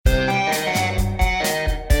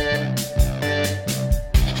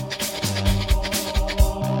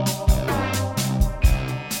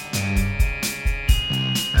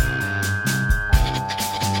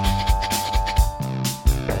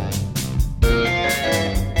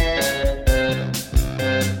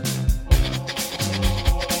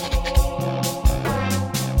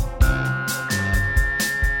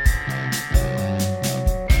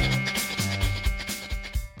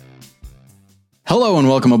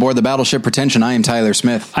welcome aboard the Battleship Pretension. I am Tyler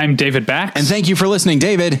Smith. I'm David Bax. And thank you for listening,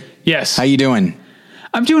 David. Yes. How you doing?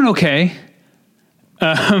 I'm doing okay.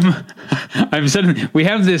 We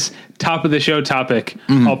have this top of the show topic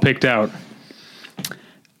all picked out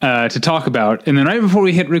to talk about. And then right before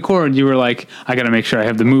we hit record, you were like, I got to make sure I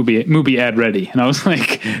have the movie ad ready. And I was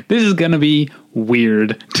like, this is going to be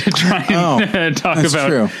weird to try and talk that's about.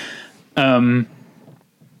 True.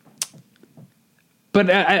 But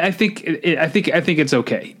I think it's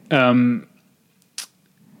okay. So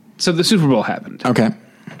the Super Bowl happened. Okay.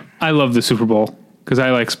 I love the Super Bowl because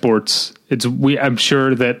I like sports. I'm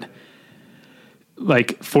sure that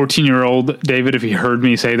like 14-year-old David, if he heard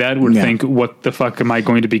me say that, would think, what the fuck am I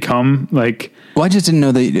going to become? Like, well, I just didn't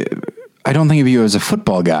know that. I don't think of you as a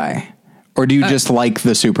football guy, or do you just like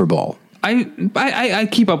the Super Bowl? I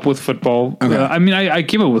keep up with football. Okay. I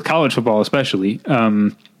keep up with college football, especially.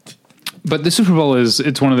 But the Super Bowl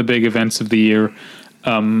it's one of the big events of the year.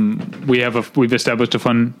 We've established a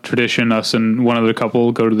fun tradition. Us and one other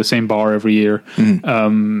couple go to the same bar every year,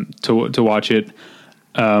 to watch it.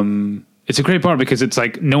 It's a great bar because it's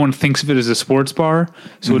like, no one thinks of it as a sports bar.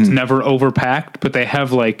 So it's never overpacked, but they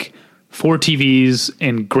have like 4 TVs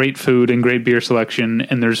and great food and great beer selection.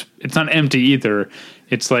 And it's not empty either.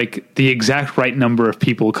 It's like the exact right number of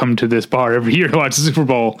people come to this bar every year to watch the Super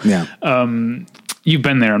Bowl. Yeah. You've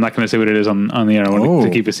been there. I'm not going to say what it is on the air. I want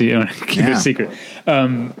to keep it a secret.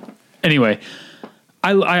 Anyway,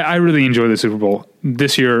 I really enjoy the Super Bowl.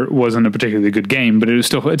 This year wasn't a particularly good game, but it's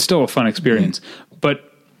still a fun experience. But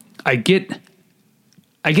I get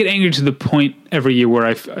angry to the point every year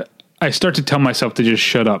where I start to tell myself to just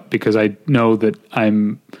shut up because I know that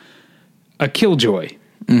I'm a killjoy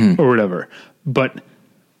or whatever. But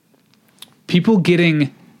people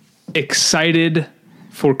getting excited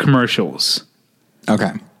for commercials.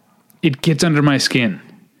 Okay. It gets under my skin.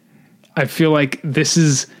 I feel like this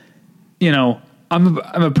is, I'm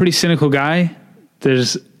a pretty cynical guy.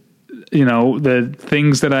 There's, the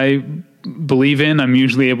things that I believe in, I'm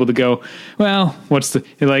usually able to go, well, what's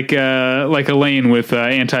like Elaine with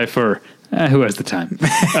anti-fur. Who has the time?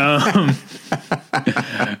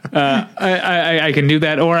 I can do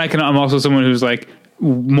that. Or I'm also someone who's like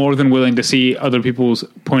more than willing to see other people's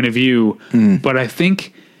point of view. But I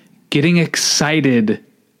think getting excited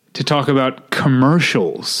to talk about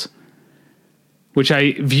commercials, which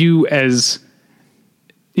I view as,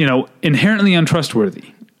 inherently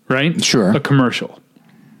untrustworthy, right? Sure. A commercial.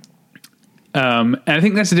 And I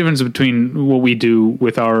think that's the difference between what we do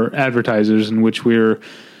with our advertisers, in which we're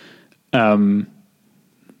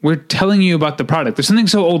telling you about the product. There's something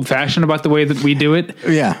so old fashioned about the way that we do it.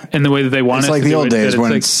 Yeah. And the way that they want it's us like to the do old it, days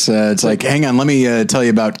when it's like, hang on, let me tell you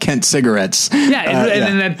about Kent cigarettes. Yeah.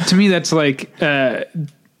 And that, to me, that's like,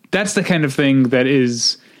 that's the kind of thing that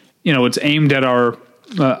is, it's aimed at our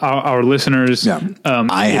listeners. Yeah.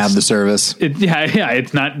 I have the service.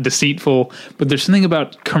 It's not deceitful, but there's something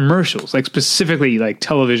about commercials, like specifically like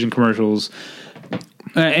television commercials.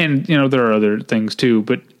 And, there are other things too,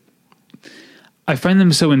 but I find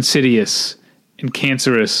them so insidious and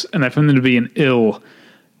cancerous, and I find them to be an ill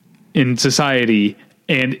in society,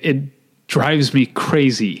 and it drives me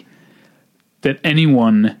crazy that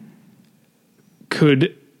anyone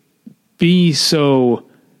could be so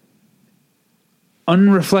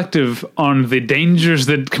unreflective on the dangers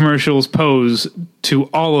that commercials pose to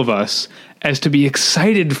all of us as to be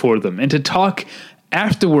excited for them and to talk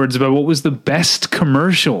afterwards about what was the best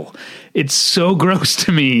commercial. It's so gross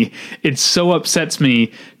to me. It so upsets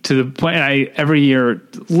me to the point every year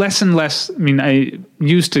less and less. I mean, I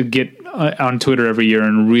used to get on Twitter every year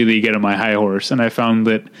and really get on my high horse. And I found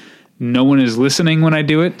that no one is listening when I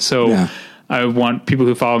do it. So I want people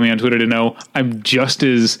who follow me on Twitter to know I've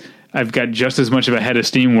got just as much of a head of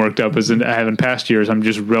steam worked up as I have in past years. I'm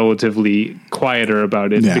just relatively quieter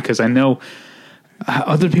about it because I know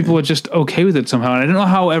other people are just okay with it somehow. And I don't know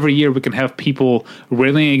how every year we can have people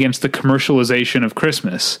railing against the commercialization of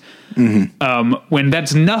Christmas when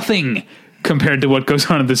that's nothing compared to what goes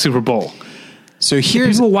on at the Super Bowl. So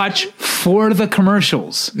people watch for the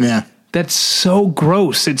commercials. Yeah. That's so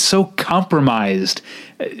gross. It's so compromised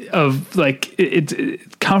of like it's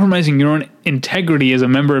compromising your own integrity as a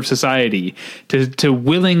member of society to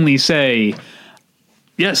willingly say,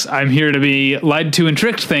 yes, I'm here to be lied to and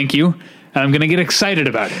tricked. Thank you. I'm going to get excited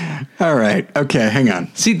about it. All right. Okay. Hang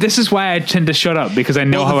on. See, this is why I tend to shut up because I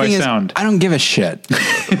know how I sound. I don't give a shit.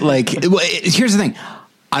 Here's the thing.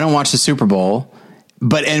 I don't watch the Super Bowl,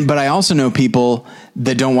 but I also know people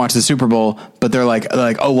that don't watch the Super Bowl, but they're like,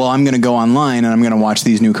 oh, well, I'm going to go online and I'm going to watch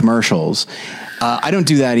these new commercials. I don't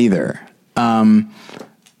do that either.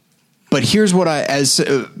 But here's what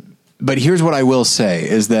but here's what I will say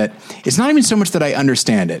is that it's not even so much that I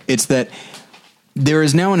understand it. It's that there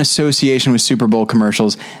is now an association with Super Bowl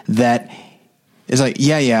commercials that is like,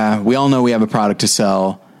 yeah, we all know we have a product to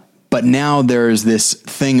sell, but now there's this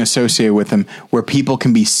thing associated with them where people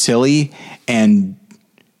can be silly and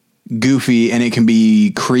goofy, and it can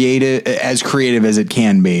be creative as it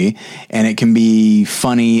can be, and it can be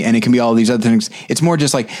funny, and it can be all these other things. It's more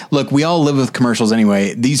just like, look, we all live with commercials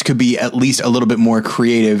anyway. These could be at least a little bit more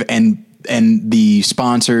creative, and the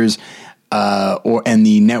sponsors and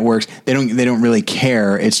the networks, they don't really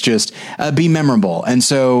care. It's just be memorable. And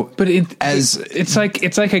so, but it's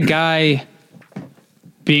like a guy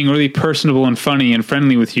being really personable and funny and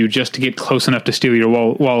friendly with you just to get close enough to steal your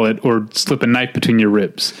wallet or slip a knife between your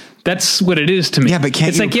ribs. That's what it is to me. Yeah, but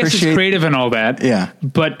it's like, yes, it's creative and all that. Yeah,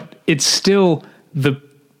 but it's still, the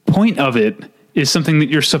point of it is something that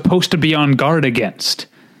you're supposed to be on guard against.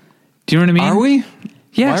 Do you know what I mean? Are we?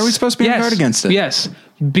 Yes. Why are we supposed to be on guard against it? Yes,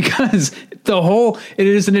 because it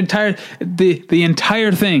is the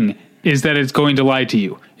entire thing is that it's going to lie to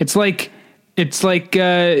you. It's like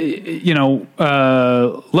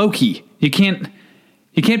Loki. You can't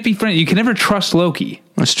be friendly. You can never trust Loki.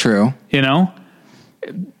 That's true. You know?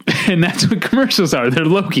 And that's what commercials are. They're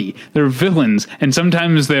Loki. They're villains. And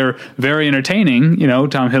sometimes they're very entertaining. You know,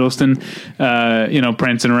 Tom Hiddleston,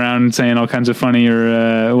 prancing around saying all kinds of funny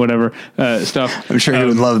or whatever stuff. I'm sure he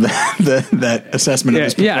would love that assessment of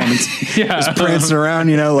his performance. Yeah. Just prancing around,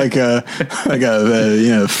 like a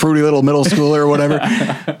fruity little middle schooler or whatever.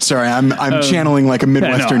 Sorry, I'm channeling like a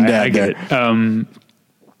Midwestern dad. I get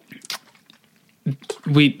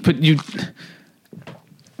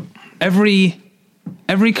it.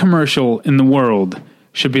 Every commercial in the world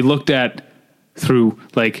should be looked at through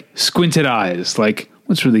like squinted eyes, like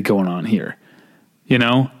what's really going on here? You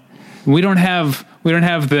know, we don't have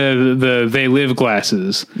the They Live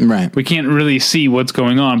glasses, right? We can't really see what's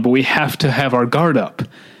going on, but we have to have our guard up.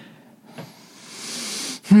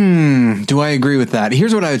 Do I agree with that?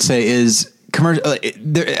 Here's what I would say is commercial.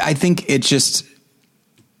 I think it's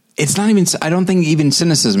not even, I don't think even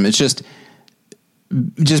cynicism. It's just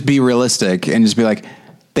be realistic and just be like,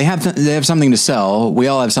 they have something to sell. We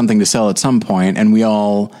all have something to sell at some point, and we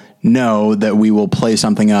all know that we will play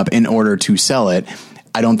something up in order to sell it.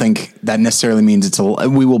 I don't think that necessarily means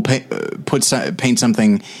we will paint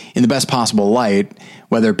something in the best possible light,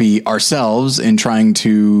 whether it be ourselves in trying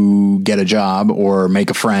to get a job or make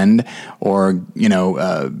a friend or,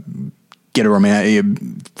 get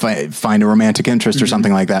find a romantic interest or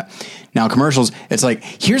something like that. Now commercials, it's like,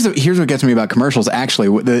 here's what gets me about commercials. Actually,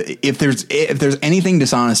 if there's anything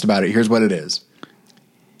dishonest about it, here's what it is.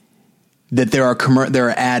 That there are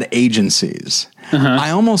ad agencies. I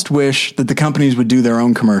almost wish that the companies would do their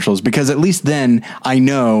own commercials, because at least then I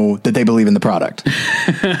know that they believe in the product.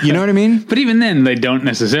 You know what I mean? But even then, they don't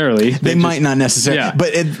necessarily. They might not necessarily. Yeah.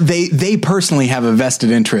 But they personally have a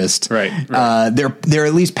vested interest. Right. They're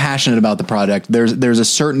at least passionate about the product. There's a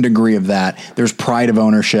certain degree of that. There's pride of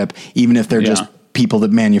ownership, even if they're just people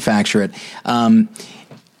that manufacture it.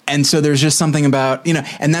 And so there's just something about,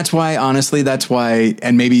 and that's why,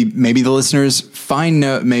 and maybe the listeners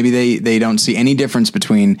maybe they don't see any difference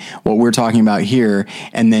between what we're talking about here.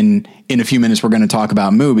 And then in a few minutes, we're going to talk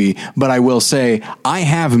about Mubi, but I will say I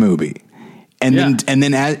have Mubi. And then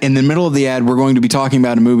in the middle of the ad, we're going to be talking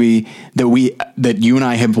about a movie that you and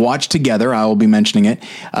I have watched together. I will be mentioning it,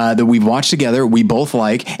 that we've watched together. We both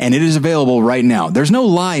like, and it is available right now. There's no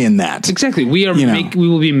lie in that. Exactly. We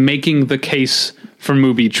will be making the case for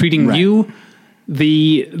Mubi, treating you,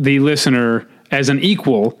 the listener, as an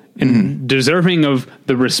equal and deserving of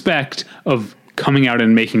the respect of coming out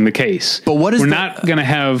and making the case. But we're not going to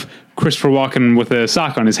have Christopher Walken with a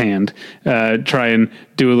sock on his hand try and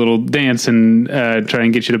do a little dance and try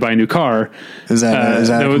and get you to buy a new car.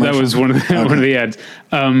 That was one of the ads.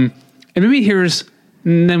 And maybe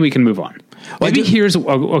then we can move on.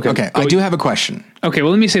 Okay. I do have a question. Okay,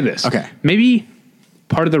 well, let me say this. Okay. Maybe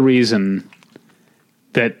part of the reason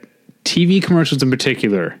that TV commercials in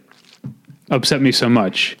particular upset me so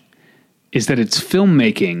much is that it's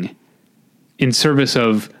filmmaking in service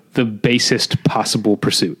of the basest possible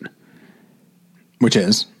pursuit. Which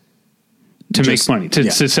is? To make money,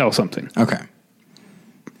 to sell something. Okay.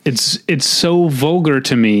 It's so vulgar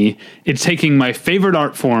to me. It's taking my favorite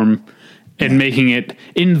art form and making it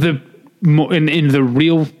in the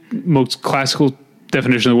real most classical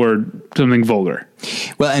definition of the word, something vulgar.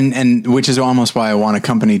 Well, and which is almost why I want a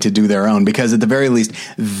company to do their own, because at the very least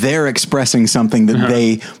they're expressing something that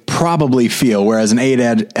they probably feel, whereas an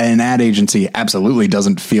ad agency absolutely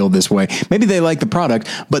doesn't feel this way. Maybe they like the product,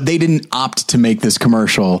 but they didn't opt to make this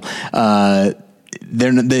commercial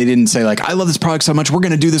they didn't say like, I love this product so much, we're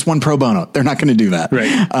going to do this one pro bono. They're not going to do that.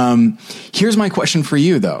 Right. Here's my question for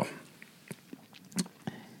you though.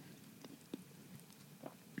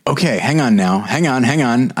 Okay, hang on.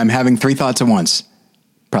 I'm having 3 thoughts at once.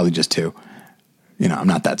 Probably just 2. I'm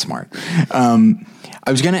not that smart. I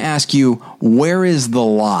was going to ask you, where is the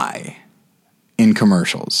lie in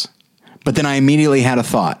commercials? But then I immediately had a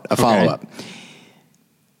follow-up.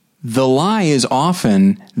 The lie is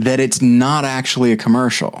often that it's not actually a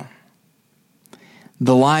commercial.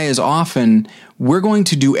 The lie is often, we're going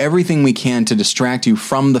to do everything we can to distract you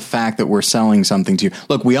from the fact that we're selling something to you.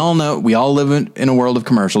 Look, we all live in a world of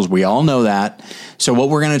commercials. We all know that. So what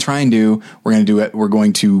we're going to try and do, we're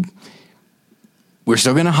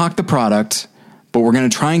still going to hawk the product, but we're going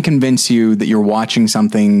to try and convince you that you're watching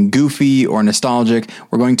something goofy or nostalgic.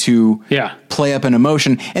 We're going to play up an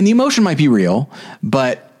emotion, and the emotion might be real,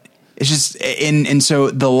 but it's just, and so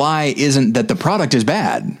the lie isn't that the product is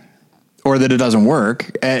bad or that it doesn't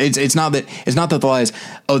work. It's not that the lie is,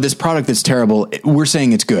 oh, this product is terrible, we're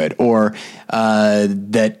saying it's good, or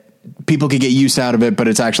that people could get use out of it, but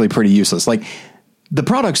it's actually pretty useless. Like, the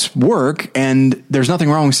products work, and there's nothing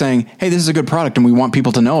wrong with saying, hey, this is a good product and we want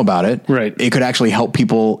people to know about it. Right. It could actually help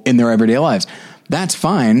people in their everyday lives. That's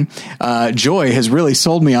fine. Joy has really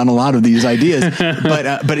sold me on a lot of these ideas,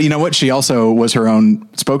 but you know what? She also was her own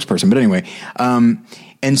spokesperson. But anyway,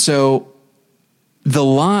 and so the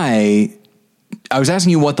lie, I was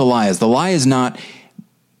asking you what the lie is. The lie is not,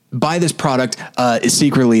 buy this product,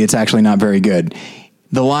 secretly it's actually not very good.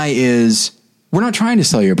 The lie is, we're not trying to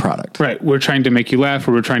sell you a product. Right. We're trying to make you laugh,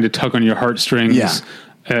 or we're trying to tug on your heartstrings. Yeah.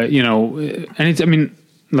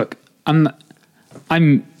 Look, I'm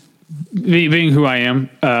being who I am.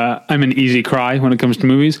 I'm an easy cry when it comes to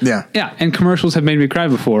movies. Yeah. Yeah. And commercials have made me cry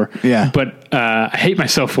before. Yeah. But, I hate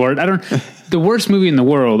myself for it. The worst movie in the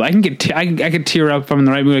world, I could tear up if I'm in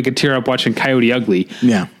the right mood. I could tear up watching Coyote Ugly.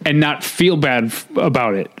 Yeah. And not feel bad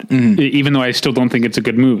about it. Mm-hmm. Even though I still don't think it's a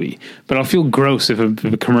good movie, but I'll feel gross if a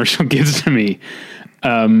commercial gets to me.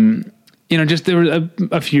 Just there was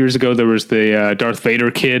a few years ago, there was the Darth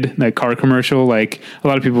Vader kid, that car commercial. Like, a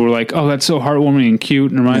lot of people were like, oh, that's so heartwarming and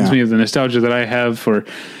cute, and reminds me of the nostalgia that I have for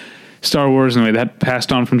Star Wars and the way that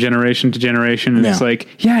passed on from generation to generation. And it's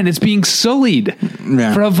like, and it's being sullied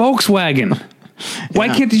for a Volkswagen. Why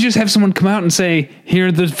can't you just have someone come out and say, here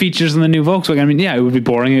are the features in the new Volkswagen? I mean, it would be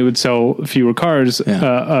boring. It would sell fewer cars,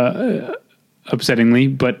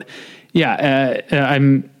 upsettingly, but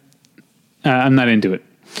I'm not into it.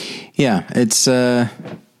 Yeah, it's and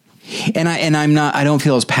I'm not. I don't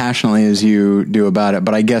feel as passionately as you do about it,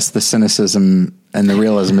 but I guess the cynicism and the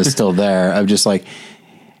realism is still there. Of just like,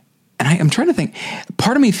 and I'm trying to think.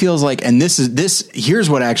 Part of me feels like, and here's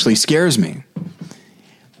what actually scares me.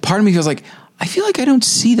 Part of me feels like, I feel like I don't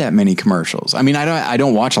see that many commercials. I mean, I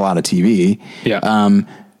don't watch a lot of TV. Yeah.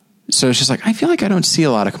 So it's just like, I feel like I don't see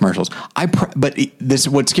a lot of commercials.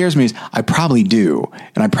 What scares me is I probably do,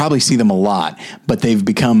 and I probably see them a lot, but they've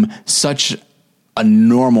become such a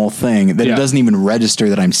normal thing that it doesn't even register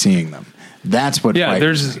that I'm seeing them. That's what. We've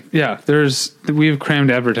crammed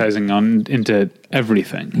advertising into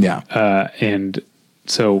everything. Yeah. And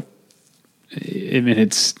so, I mean,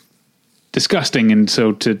 it's disgusting. And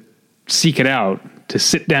so to seek it out, to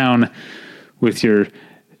sit down with your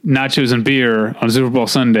nachos and beer on Super Bowl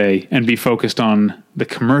Sunday and be focused on the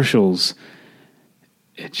commercials,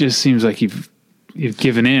 it just seems like you've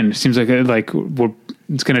given in. It seems like it's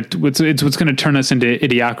what's gonna turn us into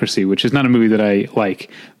Idiocracy, which is not a movie that I like,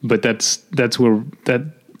 but that's what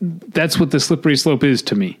the slippery slope is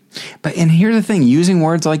to me. But and here's the thing: using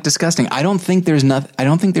words like disgusting, I don't think there's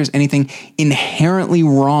anything inherently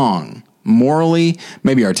wrong. Morally,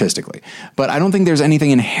 maybe artistically, but I don't think there's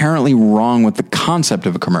anything inherently wrong with the concept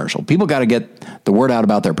of a commercial. People got to get the word out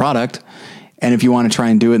about their product, and if you want to try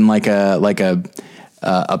and do it in like a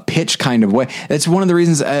pitch kind of way, it's one of the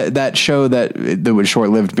reasons that show that was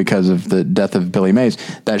short lived because of the death of Billy Mays.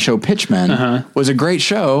 That show Pitchmen was a great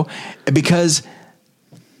show because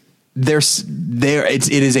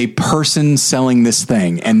it is a person selling this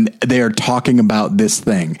thing, and they are talking about this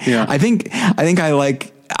thing. Yeah.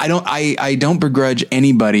 I don't begrudge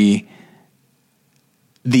anybody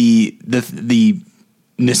the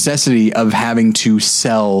necessity of having to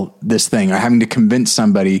sell this thing or having to convince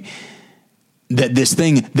somebody that this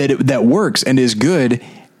thing that works and is good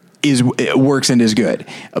works and is good.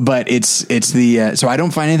 But it's the so I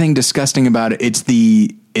don't find anything disgusting about it. It's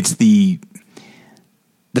the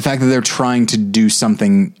fact that they're trying to do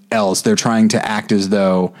something else. They're trying to act as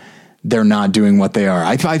though they're not doing what they are.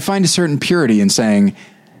 I find a certain purity in saying,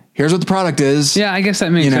 here's what the product is. Yeah, I guess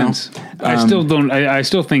that makes sense. I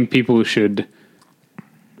still think people should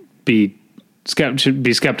should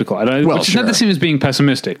be skeptical. Which is not the same as being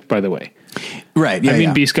pessimistic, by the way. Right. Yeah, I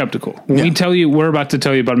mean, be skeptical. When we're about to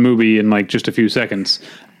tell you about a movie in like just a few seconds.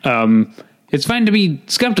 It's fine to be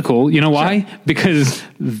skeptical. You know why? Sure. Because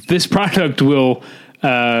this product will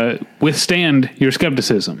withstand your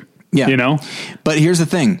skepticism. Yeah. You know? But here's the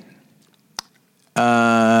thing.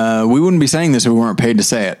 We wouldn't be saying this if we weren't paid to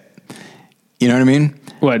say it. You know what I mean?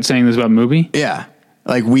 What, saying this about a movie? Yeah.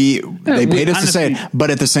 Like they paid us to say it,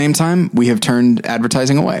 but at the same time, we have turned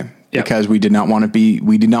advertising away because we did not want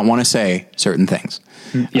to say certain things.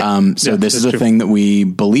 So this is a thing that we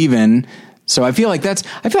believe in. So I feel like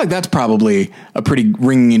that's probably a pretty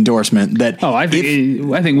ringing endorsement that. Oh, I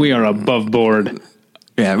think we are above board.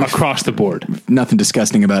 Yeah, across the board. Nothing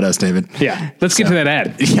disgusting about us, David. Yeah. Let's get to that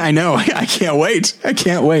ad. Yeah, I know. I can't wait.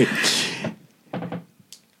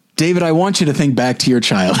 David, I want you to think back to your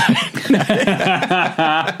childhood.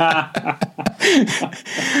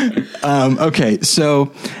 Okay,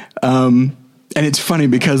 so, and it's funny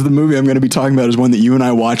because the movie I'm going to be talking about is one that you and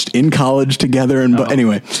I watched in college together. And but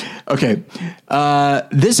anyway, okay,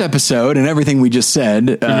 this episode and everything we just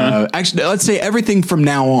said, actually, let's say everything from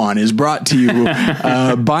now on is brought to you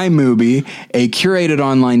by Mubi, a curated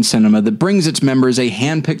online cinema that brings its members a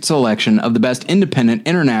hand-picked selection of the best independent,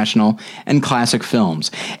 international, and classic films.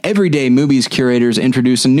 Every day, Mubi's curators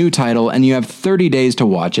introduce a new title, and you have 30 days to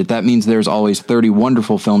watch it. That means there's always 30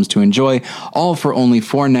 wonderful films to enjoy, all for only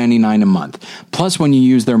 $4.99 a month. Plus, when you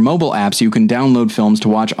use their mobile apps, you can download films to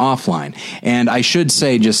watch offline. And I should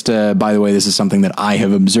say, just by the way, this is something that I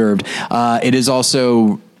have observed. It is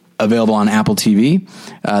also available on Apple TV.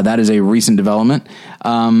 That is a recent development.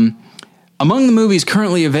 Among the movies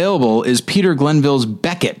currently available is Peter Glenville's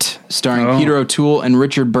Beckett, starring Peter O'Toole and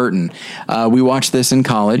Richard Burton. We watched this in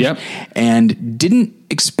college and didn't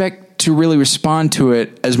expect to really respond to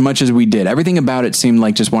it as much as we did. Everything about it seemed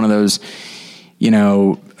like just one of those,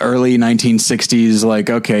 early 1960s, like,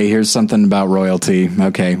 okay, here's something about royalty.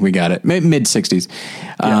 Okay, we got it. Mid 60s.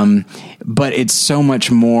 But it's so much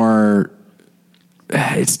more,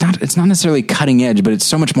 it's not necessarily cutting edge, but it's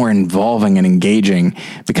so much more involving and engaging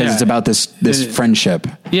because it's about this friendship.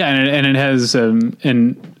 Yeah. And it has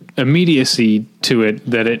an immediacy to it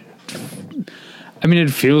that it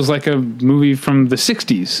feels like a movie from the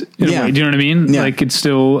 60s. Do you know what I mean? Yeah. Like it's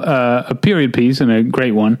still a period piece and a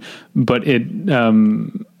great one, but it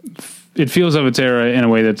feels of its era in a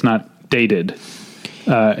way that's not dated,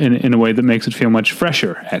 in a way that makes it feel much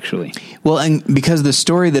fresher, actually. Well, and because the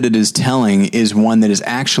story that it is telling is one that is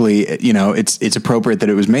actually, it's appropriate that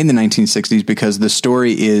it was made in the 1960s because the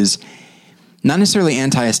story is not necessarily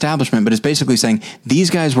anti-establishment, but it's basically saying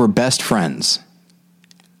these guys were best friends.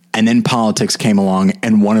 And then politics came along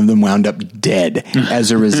and one of them wound up dead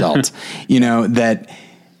as a result. That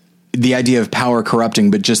the idea of power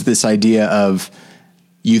corrupting, but just this idea of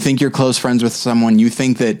you think you're close friends with someone, you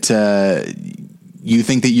think that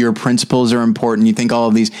your principles are important, you think all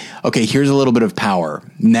of these, okay, here's a little bit of power.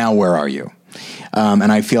 Now where are you?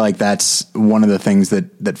 And I feel like that's one of the things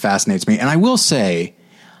that fascinates me. And I will say,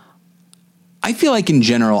 I feel like in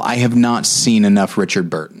general, I have not seen enough Richard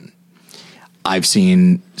Burton. I've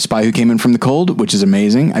seen Spy Who Came In From the Cold, which is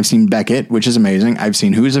amazing. I've seen Beckett, which is amazing. I've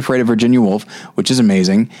seen Who's Afraid of Virginia Woolf, which is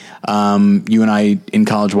amazing. You and I in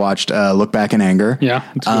college watched Look Back in Anger. Yeah.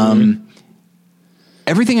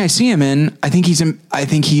 Everything I see him in, I think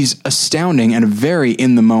he's astounding and a very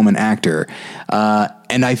in the moment actor.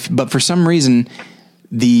 But for some reason,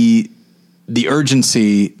 the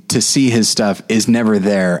urgency to see his stuff is never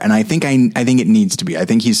there. And I think it needs to be. I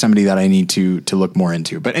think he's somebody that I need to look more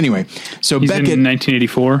into. But anyway, so he's Beckett, in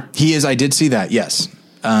 1984. He is. I did see that. Yes.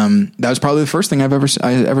 That was probably the first thing I ever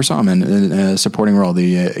saw him in a supporting role,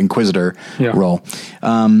 the Inquisitor role.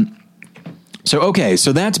 So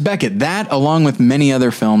that's Beckett. That, along with many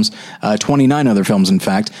other films, 29 other films, in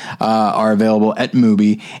fact, are available at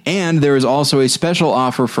Mubi. And there is also a special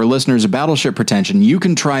offer for listeners of Battleship Pretension. You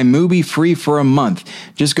can try Mubi free for a month.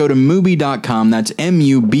 Just go to Mubi.com. That's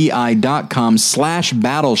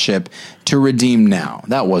MUBI.com/Battleship to redeem now.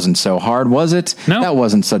 That wasn't so hard, was it? No. That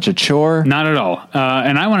wasn't such a chore. Not at all.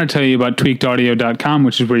 And I want to tell you about tweakedaudio.com,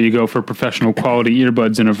 which is where you go for professional quality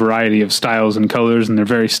earbuds in a variety of styles and colors. And they're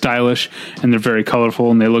very stylish and they're very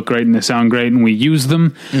colorful and they look great and they sound great. And we use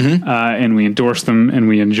them and we endorse them and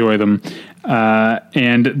we enjoy them.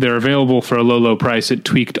 And they're available for a low price at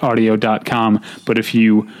tweakedaudio.com. But if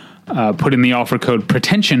you put in the offer code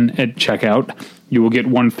pretension at checkout, you will get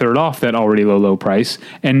 1/3 off that already low price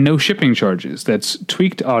and no shipping charges. That's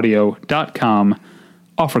tweakedaudio.com,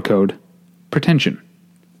 offer code pretension.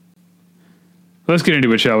 let's get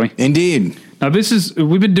into it, shall we? Indeed. Now,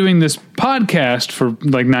 we've been doing this podcast for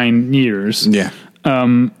like 9 years. Yeah.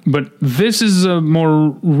 But this is a more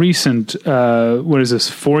recent, what is this,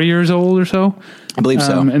 4 years old or so? I believe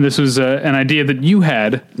so. And this was an idea that you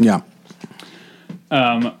had. Yeah.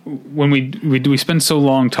 When we spent so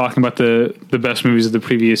long talking about the best movies of the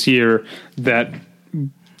previous year that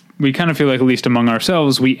we kind of feel like, at least among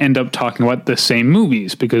ourselves, we end up talking about the same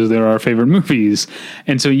movies because they're our favorite movies.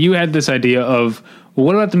 And so you had this idea of, well,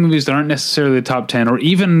 what about the movies that aren't necessarily the top 10 or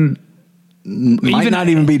even might not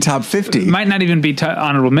even be top 50. Might not even be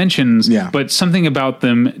honorable mentions, but something about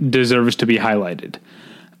them deserves to be highlighted.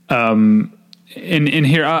 And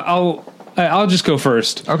here, I'll just go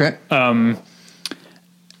first. Okay. And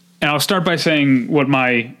I'll start by saying what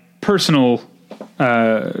my personal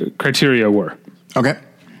criteria were. Okay.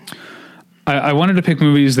 I wanted to pick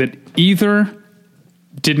movies that either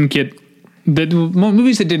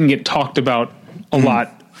movies that didn't get talked about a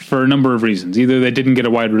lot for a number of reasons. Either they didn't get a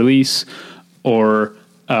wide release, or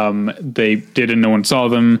they did and no one saw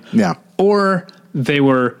them. Yeah. Or they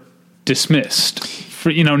were dismissed.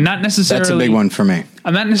 For, not necessarily. That's a big one for me.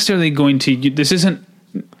 I'm not necessarily going to. This isn't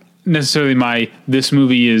necessarily this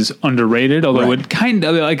movie is underrated, although it kind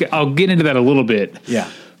of like I'll get into that a little bit.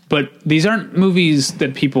 Yeah. But these aren't movies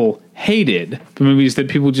that people hated, but movies that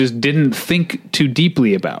people just didn't think too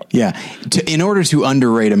deeply about. Yeah. In order to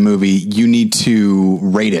underrate a movie, you need to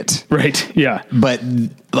rate it. Right. Yeah. But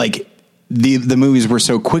like the movies were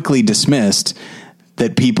so quickly dismissed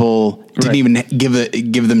that people didn't even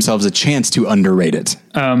give themselves a chance to underrate it.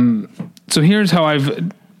 So here's how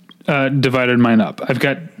I've divided mine up. I've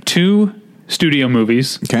got 2 studio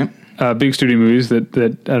movies. Okay. Big studio movies that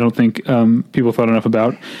I don't think people thought enough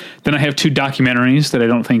about. Then I have 2 documentaries that I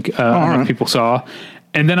don't think enough people saw.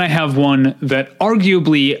 And then I have one that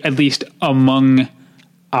arguably, at least among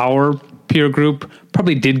our peer group,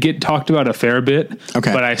 probably did get talked about a fair bit.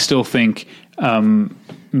 Okay. But I still think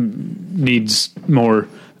needs more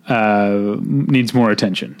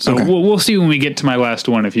attention. So we'll see when we get to my last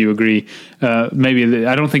one, if you agree. Maybe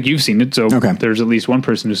I don't think you've seen it, so there's at least one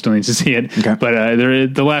person who still needs to see it. Okay. But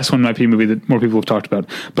the last one might be a movie that more people have talked about.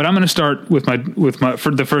 But I'm going to start with my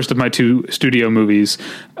for the first of my 2 studio movies,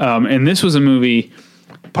 and this was a movie.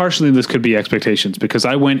 Partially, this could be expectations because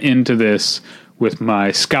I went into this with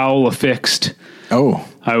my scowl affixed. Oh.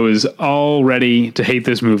 I was all ready to hate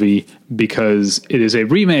this movie because it is a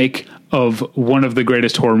remake of one of the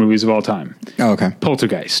greatest horror movies of all time. Oh, okay.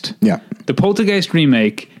 Poltergeist. Yeah. The Poltergeist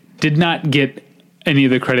remake did not get any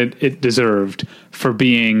of the credit it deserved for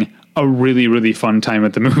being a really, really fun time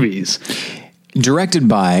at the movies. Directed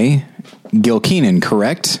by Gil Keenan,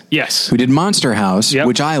 correct? Yes. Who did Monster House,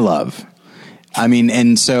 which I love. I mean,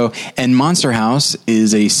 and Monster House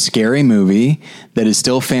is a scary movie that is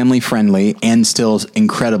still family friendly and still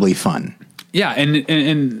incredibly fun. Yeah.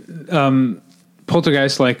 And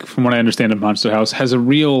Poltergeist, like from what I understand of Monster House, has a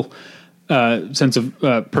real sense of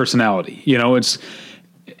personality. It's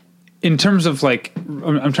in terms of like,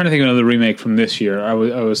 I'm trying to think of another remake from this year. I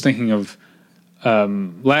was thinking of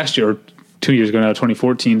last year, 2 years ago now,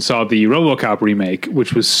 2014, saw the RoboCop remake,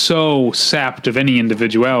 which was so sapped of any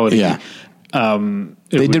individuality. Yeah.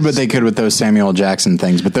 They did what they could with those Samuel L. Jackson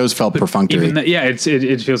things, but those felt perfunctory.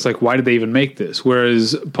 It feels like, why did they even make this?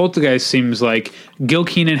 Whereas Poltergeist seems like Gil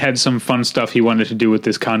Keenan had some fun stuff he wanted to do with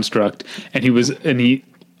this construct, and it was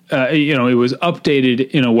updated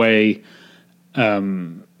in a way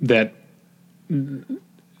that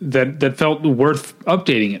felt worth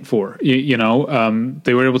updating it for.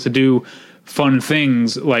 They were able to do fun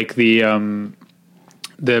things like the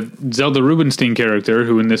Zelda Rubinstein character,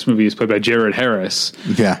 who in this movie is played by Jared Harris.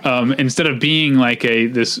 Yeah. Instead of being like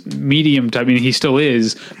this medium type, I mean, he still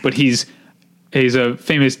is, but he's a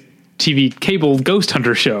famous TV cable ghost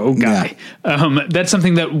hunter show guy. Yeah. That's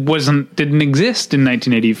something that didn't exist in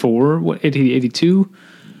 1984. 82?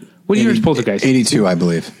 What year is Poltergeist? 82, I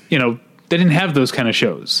believe. They didn't have those kind of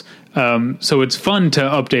shows. So it's fun to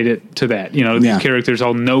update it to that. These characters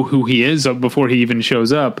all know who he is before he even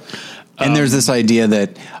shows up. And there's this idea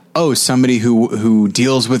that, somebody who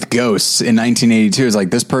deals with ghosts in 1982 is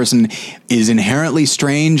like, this person is inherently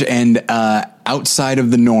strange and outside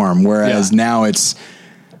of the norm, whereas now it's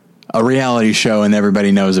a reality show and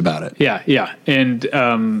everybody knows about it. Yeah, yeah. And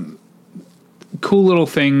cool little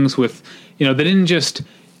things with, they didn't just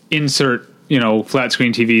insert, flat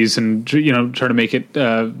screen TVs and, try to make it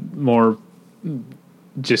more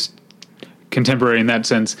just contemporary in that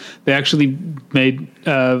sense. They actually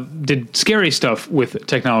did scary stuff with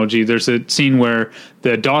technology. There's a scene where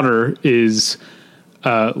the daughter is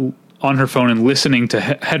on her phone and listening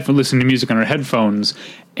to listening to music on her headphones,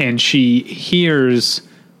 and she hears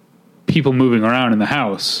people moving around in the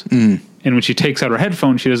house. And when she takes out her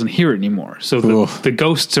headphones, she doesn't hear it anymore. So the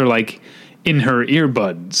ghosts are like in her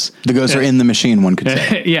earbuds. The ghosts are in the machine, one could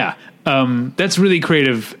say. Yeah. That's really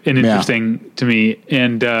creative and interesting to me.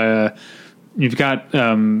 And you've got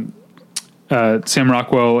Sam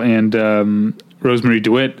Rockwell and Rosemary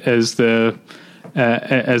DeWitt as the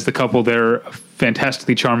couple. They're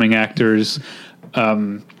fantastically charming actors.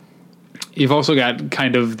 You've also got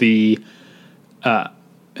kind of the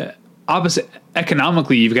opposite.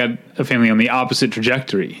 Economically, you've got a family on the opposite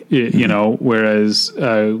trajectory, you know, whereas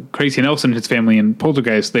Craig T. Nelson and his family in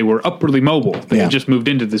Poltergeist, they were upwardly mobile. They had just moved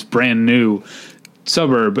into this brand new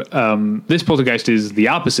suburb. This Poltergeist is the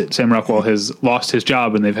opposite. Sam Rockwell has lost his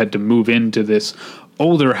job, and they've had to move into this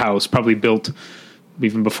older house, probably built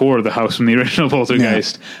even before the house from the original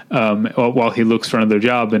Poltergeist, while he looks for another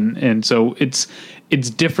job. And so it's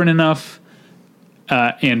different enough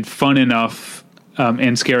and fun enough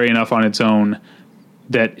and scary enough on its own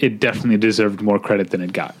that it definitely deserved more credit than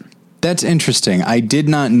it got. That's interesting. I did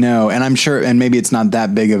not know, and I'm sure, and maybe it's not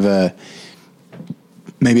that big of a,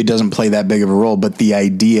 maybe it doesn't play that big of a role, but the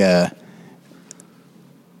idea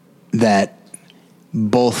that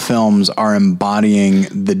both films are embodying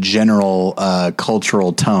the general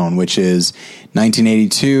cultural tone, which is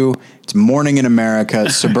 1982, it's morning in America,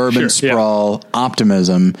 suburban sprawl,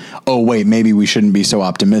 optimism. Oh wait, maybe we shouldn't be so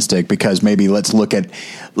optimistic, because maybe let's look at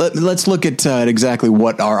exactly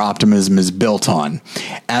what our optimism is built on,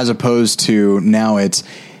 as opposed to now it's,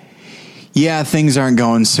 yeah, things aren't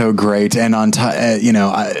going so great, and on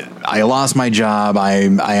I lost my job. I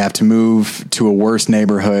have to move to a worse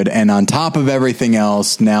neighborhood, and on top of everything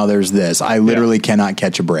else, now there's this. I literally cannot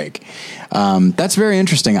catch a break. That's very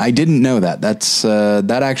interesting. I didn't know that. That's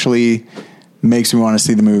that actually makes me want to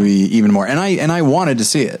see the movie even more, and I wanted to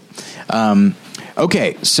see it.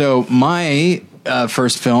 Okay, so my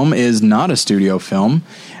first film is not a studio film.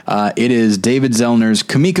 It is David Zellner's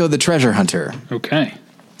Kumiko the Treasure Hunter. Okay.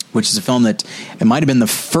 Which is a film that it might have been the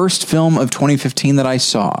first film of 2015 that I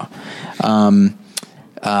saw.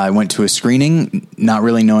 I went to a screening, not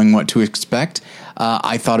really knowing what to expect.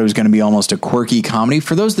 I thought it was going to be almost a quirky comedy.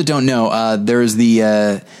 For those that don't know, there's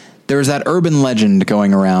that urban legend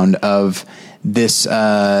going around of this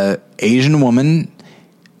Asian woman.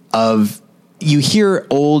 You hear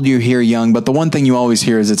old, you hear young, but the one thing you always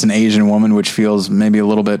hear is it's an Asian woman, which feels maybe a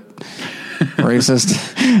little bit racist.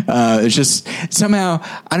 It's just somehow,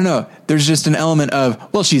 I don't know, there's just an element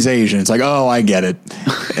of, well, she's Asian. It's like, oh, I get it.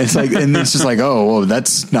 It's like, and it's just like, oh, whoa,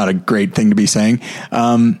 that's not a great thing to be saying.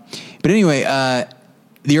 But anyway,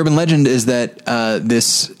 the urban legend is that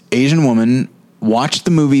this Asian woman watched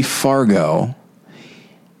the movie Fargo,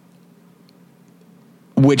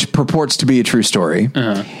 which purports to be a true story,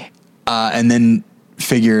 and then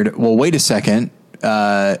figured, well, wait a second.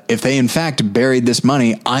 If they in fact buried this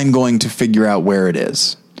money, I'm going to figure out where it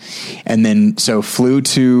is. And then so flew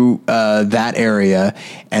to that area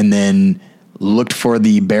and then looked for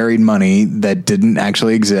the buried money that didn't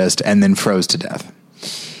actually exist and then froze to death.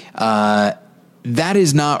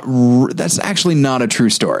 That's actually not a true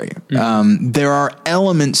story. There are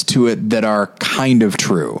elements to it that are kind of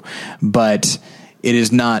true, but it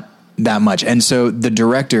is not that much. And so the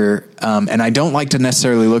director, and I don't like to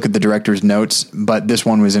necessarily look at the director's notes, but this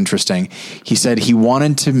one was interesting. He said he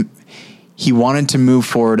wanted to move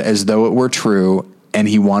forward as though it were true, and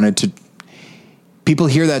he wanted to, people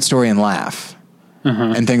hear that story and laugh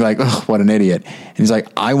and think like, oh, what an idiot. And he's like,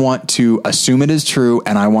 I want to assume it is true,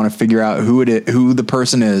 and I want to figure out who the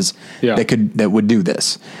person is that would do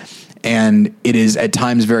this. And it is at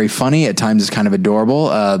times very funny. At times it's kind of adorable.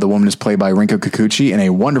 The woman is played by Rinko Kikuchi in a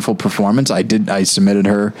wonderful performance. I submitted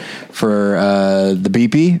her for the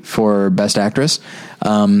BP for Best Actress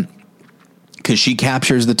because she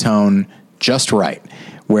captures the tone just right,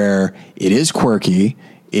 where it is quirky,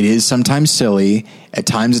 it is sometimes silly, at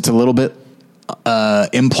times it's a little bit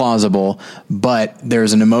implausible, but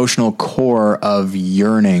there's an emotional core of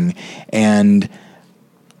yearning. And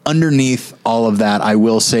underneath all of that, I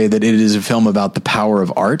will say that it is a film about the power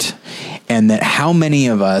of art, and that how many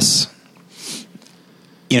of us,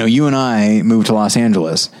 you and I moved to Los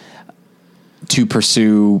Angeles to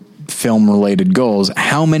pursue film-related goals.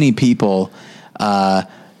 How many people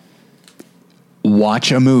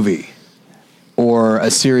watch a movie or a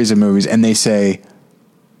series of movies and they say,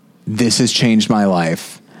 this has changed my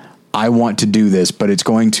life. I want to do this, but it's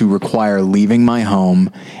going to require leaving my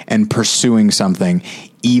home and pursuing something,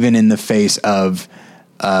 even in the face of,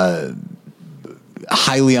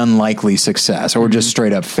 highly unlikely success or just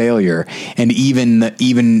straight up failure. And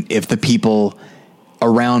even if the people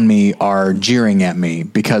around me are jeering at me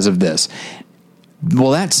because of this,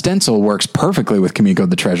 well, that stencil works perfectly with Kimiko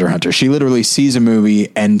the Treasure Hunter. She literally sees a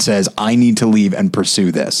movie and says, I need to leave and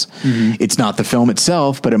pursue this. It's not the film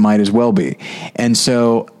itself, but it might as well be. And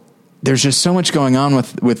so there's just so much going on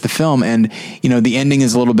with the film. And, you know, the ending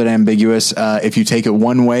is a little bit ambiguous. If you take it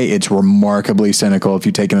one way, it's remarkably cynical. If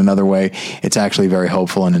you take it another way, it's actually very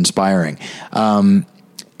hopeful and inspiring.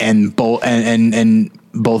 And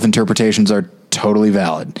both interpretations are totally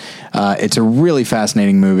valid. It's a really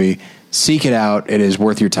fascinating movie. Seek it out. It is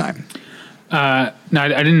worth your time. No,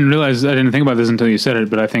 I didn't think about this until you said it,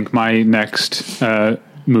 but I think my next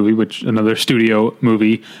movie, which another studio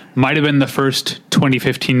movie, might have been the first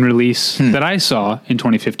 2015 release that I saw in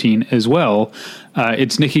 2015 as well.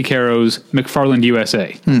 It's Nicky Caro's McFarland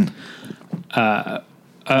USA.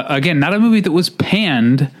 Again, not a movie that was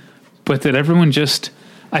panned, but that everyone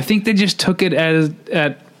I think they just took it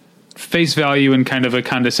at face value in kind of a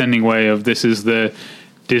condescending way of, this is the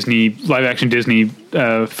live action Disney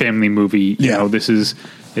family movie. You know,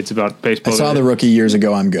 it's about baseball. I saw The Rookie years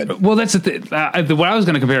ago. I'm good. Well, that's what I was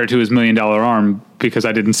going to compare it to is $1 Million Arm, because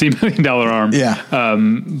I didn't see $1 Million Arm. Yeah.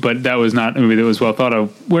 But that was not a movie that was well thought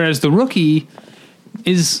of. Whereas The Rookie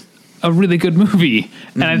is a really good movie,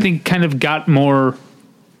 and I think kind of got more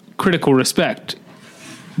critical respect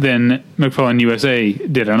than McFarland USA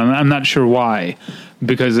did, and I'm not sure why,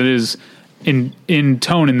 because it is in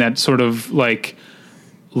tone in that sort of like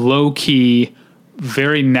low key,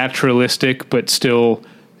 very naturalistic, but still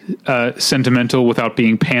sentimental without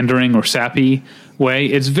being pandering or sappy way.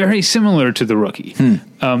 It's very similar to The Rookie.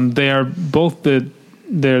 They are both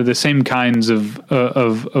they're the same kinds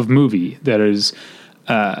of movie that is.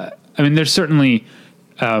 I mean, there's certainly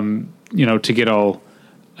to get all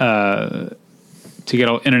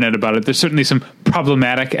internet about it, there's certainly some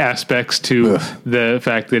problematic aspects to the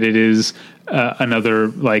fact that it is another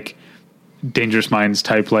like Dangerous Minds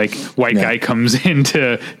type, like white guy comes in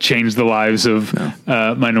to change the lives of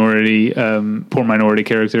poor minority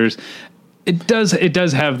characters. It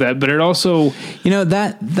does have that, but it also,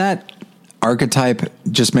 that archetype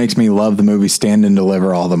just makes me love the movie Stand and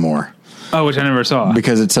Deliver all the more. Oh, which I never saw,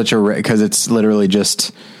 because it's because it's literally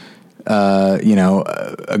just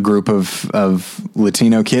a group of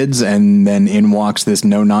Latino kids, and then in walks this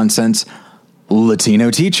no nonsense Latino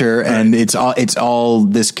teacher, right. And it's all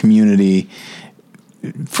this community,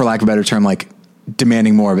 for lack of a better term, like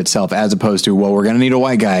demanding more of itself, as opposed to, well, we're going to need a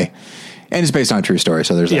white guy, and it's based on a true story,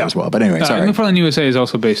 so there's that as well. But anyway, sorry. McFarland USA is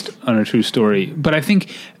also based on a true story, but I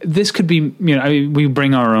think this could be, we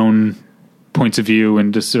bring our own points of view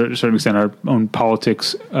and to a certain extent our own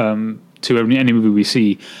politics to any movie we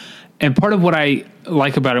see. And part of what I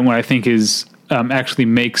like about it, and what I think is actually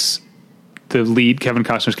makes the lead, Kevin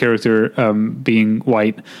Costner's character, being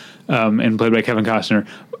white and played by Kevin Costner,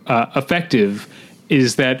 effective,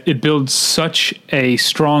 is that it builds such a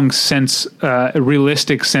strong sense, a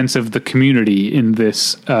realistic sense of the community in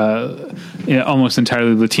this almost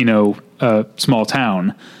entirely Latino small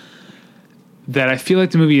town, that I feel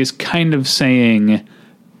like the movie is kind of saying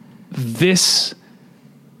this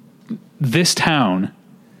town,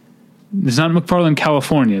 it's not McFarland,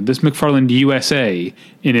 California, this McFarland USA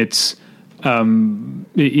in its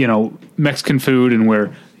Mexican food, and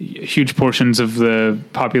where huge portions of the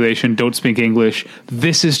population don't speak English.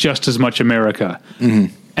 This is just as much America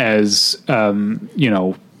as,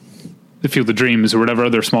 The Field of Dreams or whatever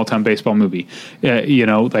other small town baseball movie.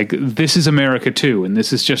 Like this is America too. And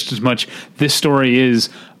this is just as much, this story is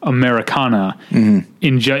Americana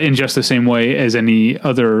in just the same way as any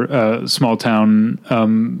other small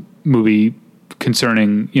town movie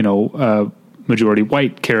concerning, majority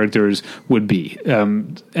white characters would be.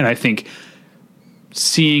 And I think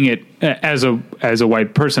seeing it as a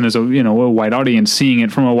white person, as a white audience, seeing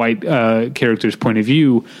it from a white character's point of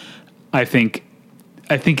view, I think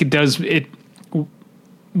it does it.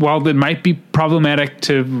 While it might be problematic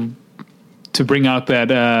to bring out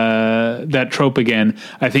that trope again,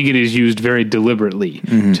 I think it is used very deliberately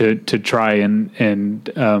to try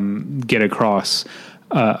and get across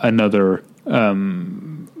another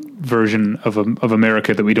version of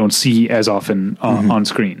America that we don't see as often on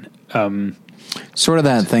screen. Sort of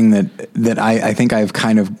that thing that I think I've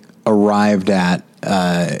kind of arrived at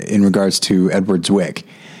in regards to Edward Zwick,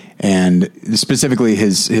 and specifically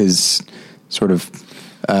his sort of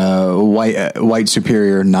white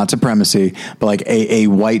superior, not supremacy, but like a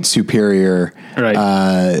white superior,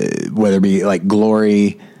 right. Whether it be like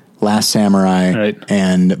Glory, Last Samurai, right.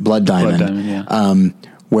 and Blood Diamond,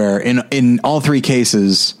 where in all three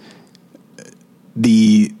cases,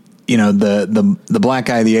 the black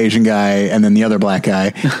guy, the Asian guy, and then the other black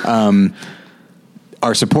guy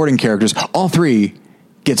are supporting characters. All three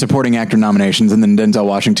get supporting actor nominations, and then Denzel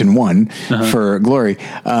Washington won for Glory.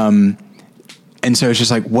 And so it's just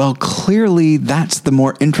like, well, clearly that's the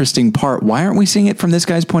more interesting part. Why aren't we seeing it from this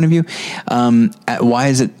guy's point of view? Why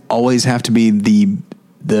does it always have to be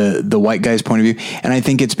the white guy's point of view? And I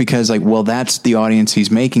think it's because, like, well, that's the audience he's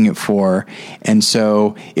making it for. And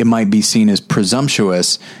so it might be seen as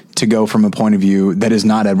presumptuous to go from a point of view that is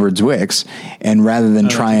not Edward Zwick's. And rather than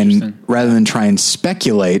try and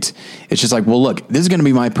speculate, it's just like, well, look, this is going to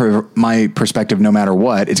be my perspective no matter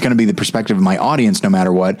what. It's going to be the perspective of my audience no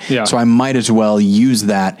matter what. Yeah. So I might as well use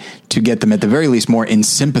that to get them at the very least more in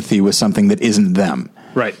sympathy with something that isn't them.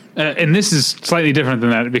 Right. And this is slightly different than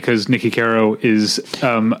that because Nikki Caro is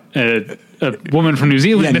a woman from New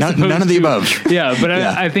Zealand. Yeah, none of the above. Yeah, but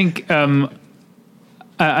yeah. I think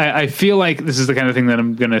I feel like this is the kind of thing that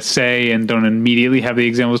I'm going to say and don't immediately have the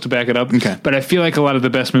examples to back it up. Okay. But I feel like a lot of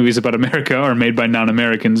the best movies about America are made by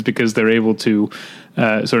non-Americans because they're able to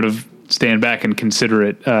sort of stand back and consider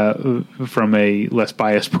it from a less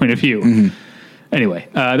biased point of view. Mm-hmm. Anyway,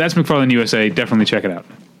 that's McFarlane USA. Definitely check it out.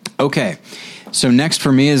 Okay. So next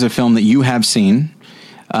for me is a film that you have seen.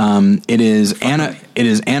 It is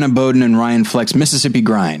Anna Boden and Ryan Fleck's Mississippi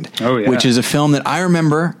Grind, which is a film that I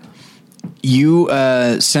remember you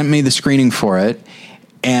sent me the screening for it,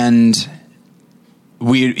 and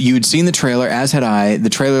you had seen the trailer, as had I. The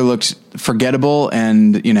trailer looked forgettable,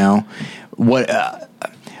 and what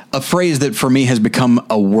a phrase that for me has become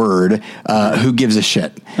a word. Who gives a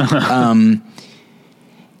shit?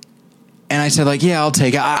 And I said, like, yeah, I'll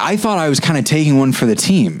take it. I thought I was kind of taking one for the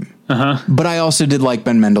team. But I also did like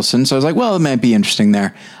Ben Mendelsohn, so I was like, well, it might be interesting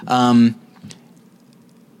there. And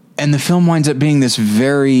the film winds up being this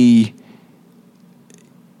very,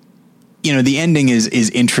 the ending is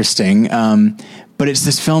interesting, but it's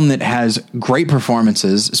this film that has great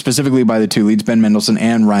performances, specifically by the two leads, Ben Mendelsohn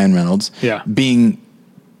and Ryan Reynolds, being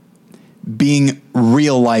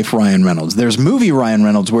real life Ryan Reynolds. There's movie Ryan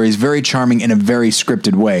Reynolds where he's very charming in a very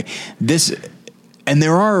scripted way. And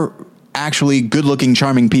there are actually good looking,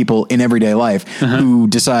 charming people in everyday life who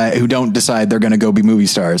don't decide they're going to go be movie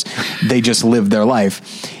stars. They just live their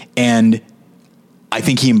life. And I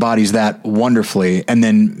think he embodies that wonderfully. And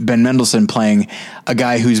then Ben Mendelsohn playing a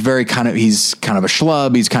guy who's he's kind of a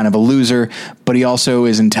schlub. He's kind of a loser, but he also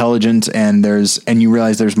is intelligent. And you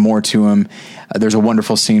realize there's more to him. There's a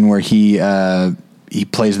wonderful scene where he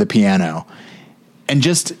plays the piano and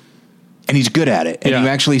he's good at it. And you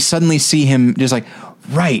actually suddenly see him just like,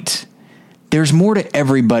 right. There's more to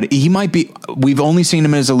everybody. We've only seen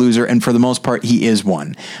him as a loser, and for the most part, he is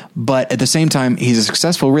one. But at the same time, he's a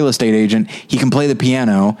successful real estate agent. He can play the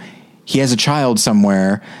piano. He has a child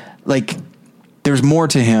somewhere. Like, there's more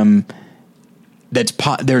to him.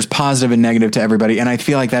 There's positive and negative to everybody, and I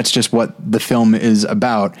feel like that's just what the film is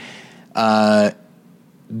about.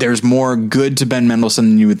 There's more good to Ben Mendelsohn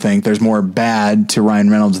than you would think. There's more bad to Ryan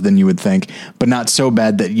Reynolds than you would think, but not so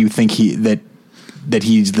bad that you think that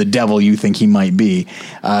he's the devil you think he might be.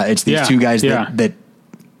 It's these two guys that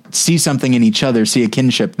see something in each other, see a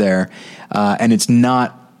kinship there. And it's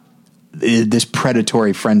not this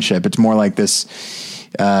predatory friendship. It's more like this,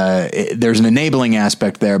 there's an enabling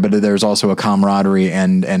aspect there, but there's also a camaraderie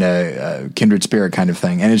and a kindred spirit kind of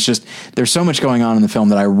thing. And it's just, there's so much going on in the film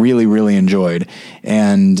that I really, really enjoyed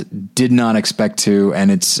and did not expect to.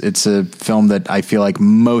 And it's a film that I feel like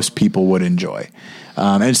most people would enjoy.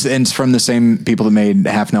 And it's from the same people that made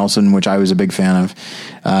Half Nelson, which I was a big fan of.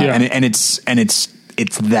 And it's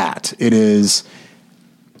that. It is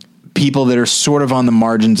people that are sort of on the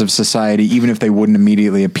margins of society, even if they wouldn't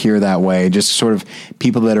immediately appear that way, just sort of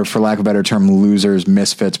people that are, for lack of a better term, losers,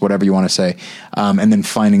 misfits, whatever you want to say. And then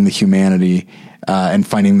finding the humanity, and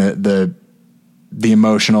finding the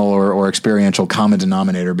emotional or experiential common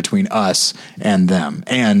denominator between us and them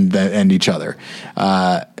and each other.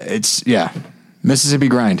 Mississippi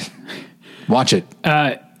Grind. Watch it.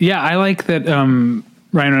 I like that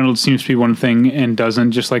Ryan Reynolds seems to be one thing and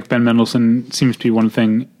doesn't, just like Ben Mendelsohn seems to be one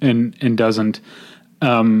thing and doesn't.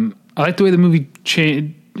 I like the way the movie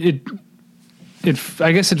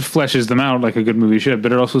I guess it fleshes them out like a good movie should,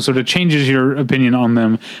 but it also sort of changes your opinion on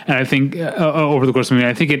them. And I think over the course of the movie,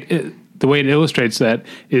 I think the way it illustrates that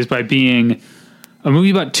is by being a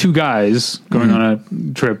movie about two guys going on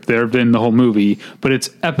a trip. There have been the whole movie, but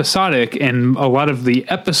it's episodic, and a lot of the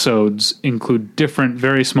episodes include different,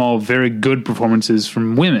 very small, very good performances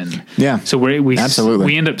from women. Yeah. So we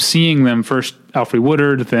end up seeing them first, Alfre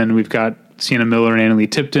Woodard, then we've got Sienna Miller and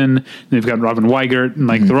Annalie Tipton, then we've got Robin Weigert, and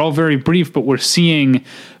they're all very brief, but we're seeing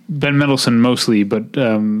Ben Mendelsohn mostly, but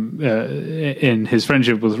in his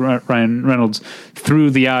friendship with Ryan Reynolds,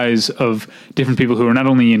 through the eyes of different people who are not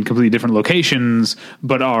only in completely different locations,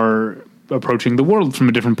 but are approaching the world from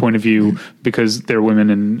a different point of view because they're women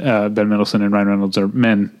and Ben Mendelsohn and Ryan Reynolds are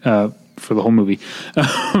men for the whole movie.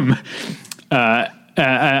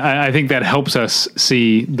 I think that helps us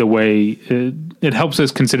see the way it helps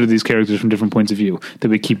us consider these characters from different points of view, that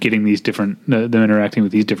we keep getting these different them interacting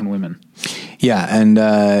with these different women. Yeah, and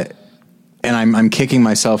I'm kicking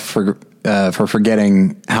myself for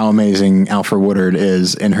forgetting how amazing Alfre Woodard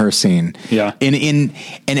is in her scene. Yeah, in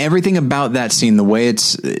everything about that scene, the way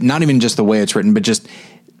it's not even just the way it's written, but just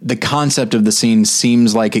the concept of the scene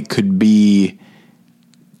seems like it could be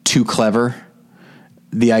too clever.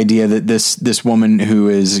 The idea that this woman who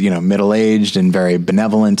is, middle-aged and very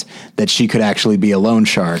benevolent, that she could actually be a loan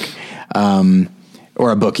shark,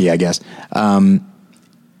 or a bookie, I guess.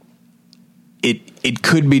 It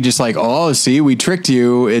could be just like, oh, see, we tricked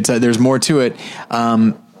you. There's more to it.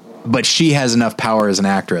 But she has enough power as an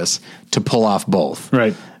actress to pull off both.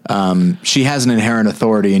 Right. She has an inherent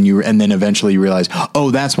authority, and then eventually you realize,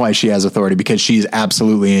 oh, that's why she has authority, because she's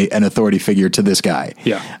absolutely an authority figure to this guy.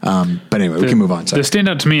 Yeah. But anyway, we can move on. Sorry. The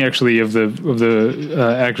standout to me, actually, of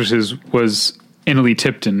the actresses was Annalie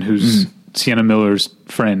Tipton, who's Sienna Miller's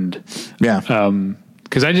friend. Yeah.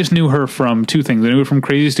 Because I just knew her from two things. I knew her from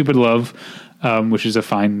Crazy Stupid Love, which is a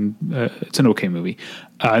fine, it's an okay movie.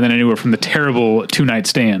 And then I knew her from the terrible Two Night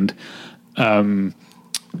Stand.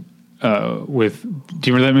 With, do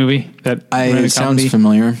you remember that movie? It sounds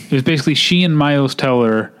familiar. It was basically she and Miles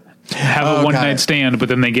Teller have a one night stand, but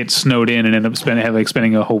then they get snowed in and end up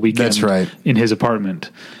spending a whole weekend. That's right. In his apartment,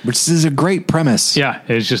 which is a great premise. Yeah,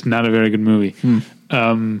 it's just not a very good movie.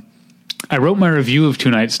 I wrote my review of Two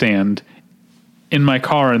Night Stand in my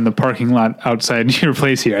car in the parking lot outside your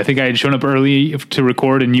place here. I think I had shown up early to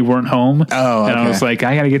record and you weren't home. Oh, okay. And I was like,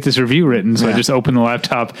 I got to get this review written. So I just opened the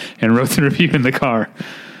laptop and wrote the review in the car.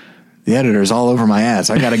 The editor's all over my ass.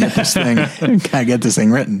 I got to get this thing. Gotta get this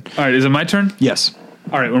thing written. All right, is it my turn? Yes.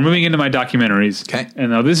 All right, we're moving into my documentaries. Okay. And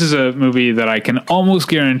now this is a movie that I can almost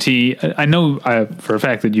guarantee. I know for a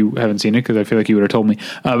fact that you haven't seen it because I feel like you would have told me.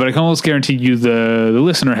 But I can almost guarantee you the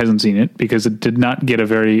listener hasn't seen it because it did not get a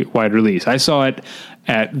very wide release. I saw it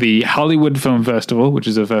at the Hollywood Film Festival, which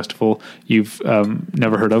is a festival you've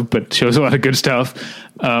never heard of, but shows a lot of good stuff.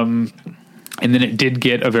 And then it did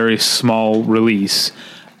get a very small release.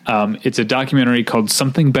 It's a documentary called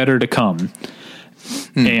Something Better to Come.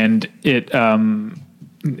 And I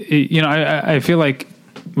feel like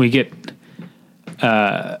we get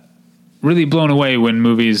really blown away when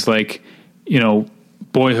movies like,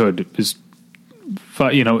 Boyhood is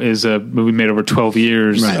a movie made over 12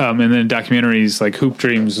 years. Right. And then documentaries like Hoop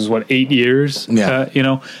Dreams is 8 years? Yeah.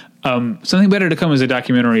 Something Better to Come is a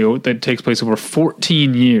documentary that takes place over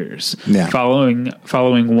 14 years, following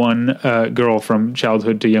one girl from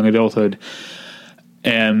childhood to young adulthood,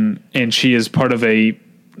 and she is part of a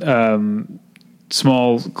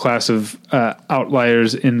small class of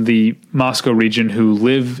outliers in the Moscow region who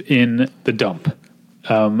live in the dump.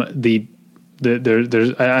 I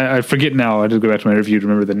forget now. I just go back to my review to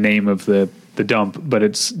remember the name of the dump, but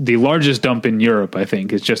it's the largest dump in Europe. I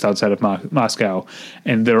think it's just outside of Moscow,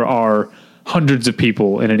 and there are hundreds of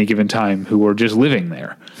people at any given time who are just living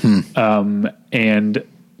there. And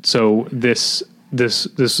so this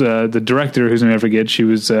the director, whose name I forget, she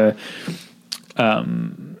was very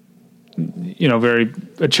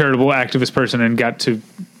a charitable activist person, and got to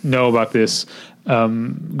know about this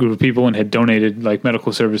group of people and had donated like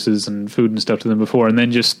medical services and food and stuff to them before, and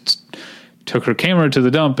then just took her camera to the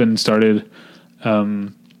dump and started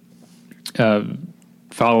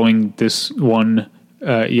following this one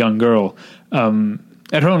young girl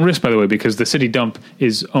at her own risk, by the way, because the city dump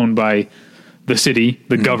is owned by the city,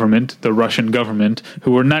 the government, the Russian government, who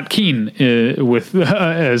were not keen with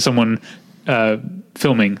as someone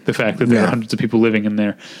filming the fact that there are hundreds of people living in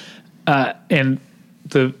there. And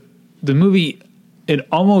the movie, it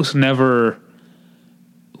almost never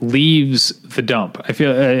leaves the dump. I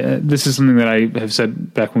feel this is something that I have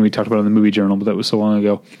said back when we talked about it in the Movie Journal, but that was so long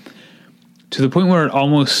ago, to the point where it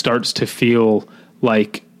almost starts to feel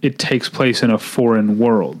like it takes place in a foreign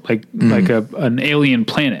world, like an alien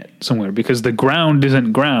planet somewhere, because the ground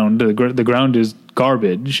isn't ground. The ground is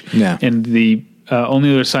garbage. Yeah. And the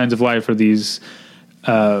only other signs of life are these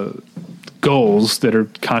gulls that are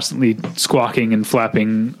constantly squawking and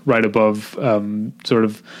flapping right above, sort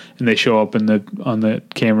of, and they show up on the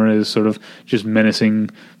camera as sort of just menacing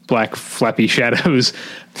black flappy shadows.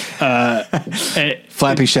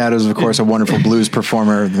 Flappy Shadows, of course, a wonderful blues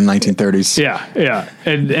performer of the 1930s. Yeah.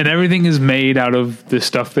 And everything is made out of the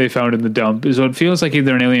stuff they found in the dump. So it feels like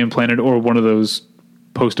either an alien planet or one of those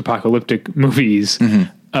post-apocalyptic movies.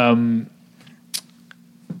 Mm-hmm.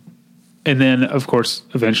 And then, of course,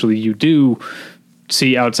 eventually you do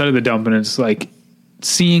see outside of the dump, and it's like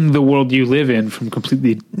seeing the world you live in from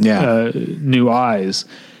completely new eyes.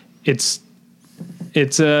 It's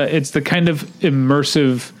the kind of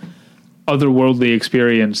immersive, otherworldly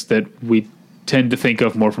experience that we tend to think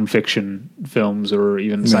of more from fiction films or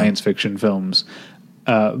even science fiction films.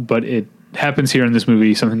 But it happens here in this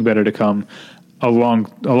movie, Something Better to Come,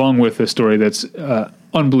 along with a story that's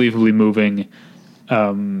unbelievably moving,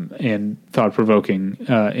 and thought-provoking,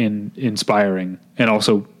 and inspiring, and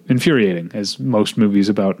also infuriating, as most movies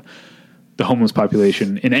about the homeless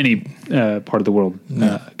population in any part of the world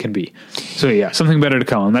can be. So yeah, Something Better to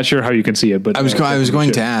Come. I'm not sure how you can see it, but I was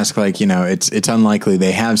going to ask, like, it's unlikely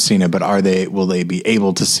they have seen it, but will they be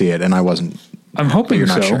able to see it? And I'm hoping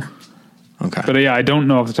so. Sure. Okay. But yeah, I don't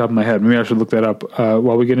know off the top of my head. Maybe I should look that up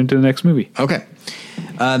while we get into the next movie. Okay.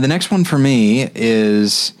 The next one for me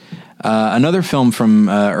is another film from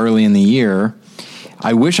early in the year.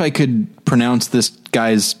 I wish I could pronounce this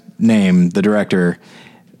guy's name, the director.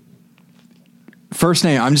 First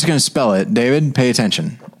name, I'm just going to spell it. David, pay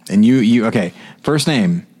attention. And you okay. First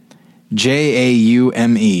name,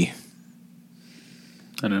 Jaume.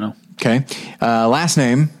 I don't know. Okay. Last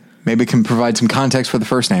name, maybe can provide some context for the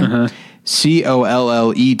first name. Uh-huh.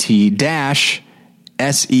 Collet-Serra.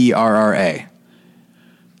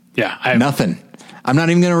 Yeah. Nothing. I'm not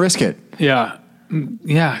even going to risk it. Yeah.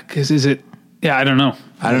 Yeah. Cause I don't know.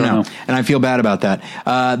 I don't know. And I feel bad about that.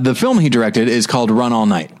 The film he directed is called Run All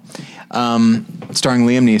Night, starring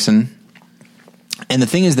Liam Neeson. And the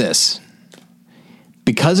thing is this,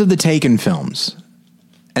 because of the Taken films,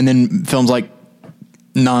 and then films like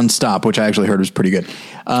Nonstop, which I actually heard was pretty good.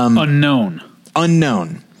 Unknown.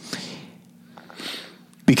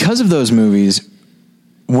 Because of those movies,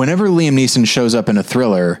 whenever Liam Neeson shows up in a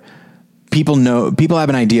thriller, people have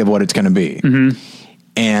an idea of what it's going to be. Mm-hmm.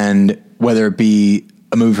 And whether it be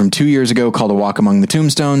a movie from 2 years ago called A Walk Among the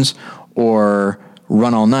Tombstones or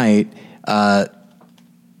Run All Night, I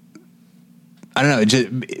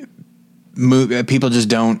don't know. People just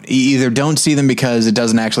don't see them because it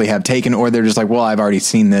doesn't actually have Taken, or they're just like, well, I've already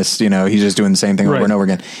seen this. He's just doing the same thing over and over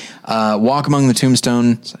again. Walk Among the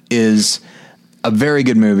Tombstones is a very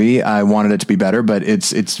good movie. I wanted it to be better, but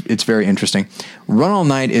it's very interesting. Run All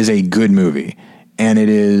Night is a good movie, and it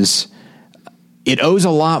owes a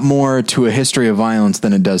lot more to A History of Violence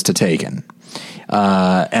than it does to Taken.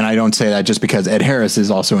 And I don't say that just because Ed Harris is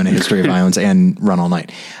also in A History of Violence and Run All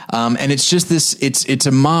Night. And it's just it's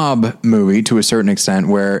a mob movie to a certain extent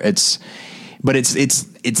where it's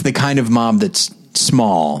the kind of mob that's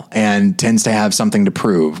small and tends to have something to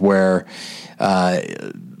prove, where,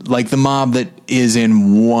 like the mob that is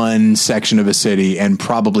in one section of a city and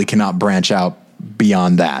probably cannot branch out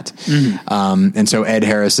beyond that. Mm-hmm. And so Ed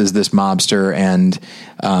Harris is this mobster, and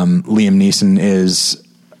Liam Neeson is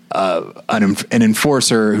an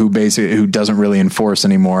enforcer who doesn't really enforce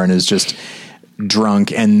anymore and is just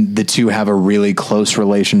drunk. And the two have a really close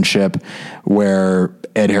relationship where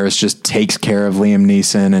Ed Harris just takes care of Liam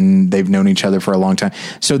Neeson, and they've known each other for a long time.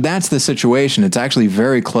 So that's the situation. It's actually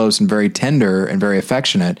very close and very tender and very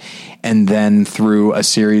affectionate. And then through a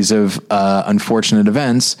series of unfortunate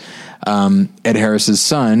events, Ed Harris's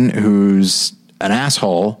son, who's an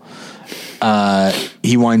asshole,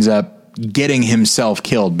 he winds up getting himself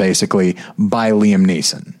killed basically by Liam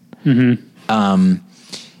Neeson. Mm-hmm.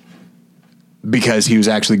 Because he was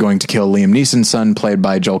actually going to kill Liam Neeson's son, played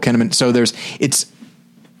by Joel Kinnaman. So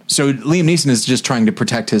Liam Neeson is just trying to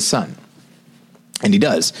protect his son, and he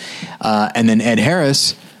does. And then Ed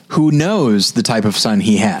Harris, who knows the type of son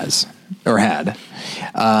he has or had,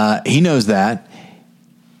 he knows that,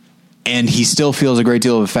 and he still feels a great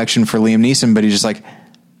deal of affection for Liam Neeson, but he's just like,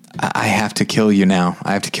 I have to kill you now.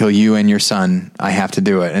 I have to kill you and your son. I have to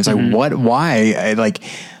do it. And it's like, what? Why?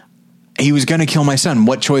 He was going to kill my son.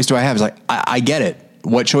 What choice do I have? It's like, I get it.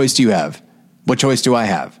 What choice do you have? What choice do I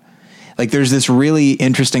have? Like, there's this really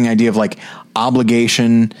interesting idea of like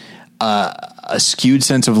obligation, a skewed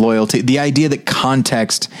sense of loyalty, the idea that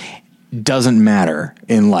context doesn't matter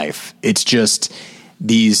in life. It's just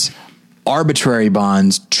these arbitrary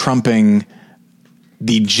bonds trumping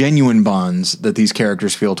the genuine bonds that these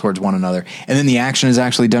characters feel towards one another. And then the action is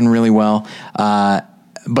actually done really well.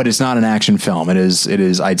 but it's not an action film. It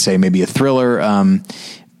is, I'd say maybe a thriller.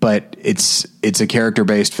 But it's a character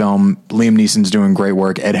based film. Liam Neeson's doing great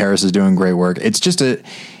work. Ed Harris is doing great work. It's just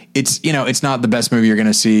it's not the best movie you're going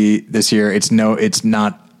to see this year. It's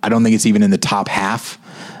not, I don't think it's even in the top half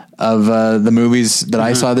of the movies that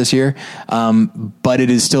I saw this year. But it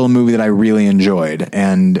is still a movie that I really enjoyed,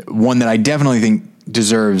 and one that I definitely think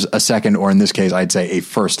deserves a second, or in this case, I'd say a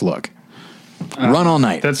first look. Run All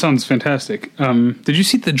Night. That sounds fantastic. Did you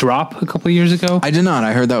see The Drop a couple of years ago? I did not.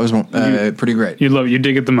 I heard that was pretty great. You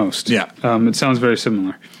dig it the most. Yeah. It sounds very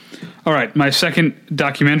similar. All right. My second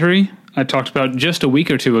documentary I talked about just a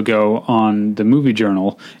week or two ago on the Movie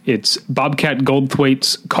Journal. It's Bobcat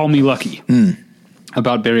Goldthwait's Call Me Lucky.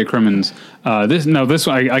 About Barry Crimmins. This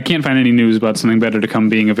I can't find any news about Something Better to Come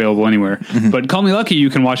being available anywhere. But Call Me Lucky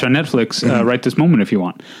you can watch on Netflix right this moment if you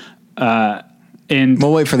want. And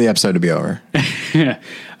we'll wait for the episode to be over. Yeah,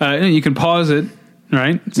 you can pause it.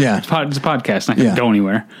 Right? It's a podcast. Not going to go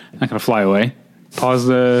anywhere. Not going to fly away. Pause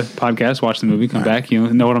the podcast, watch the movie, come back.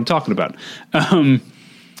 You know what I'm talking about.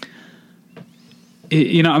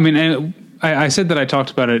 I said that I talked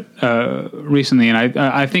about it recently, and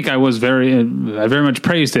I think I very much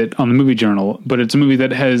praised it on the Movie Journal. But it's a movie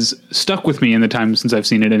that has stuck with me in the time since I've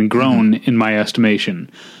seen it and grown in my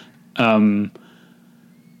estimation.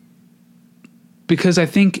 Because I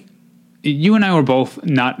think you and I were both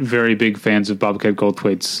not very big fans of Bobcat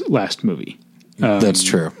Goldthwait's last movie. That's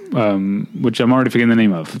true. Which I'm already forgetting the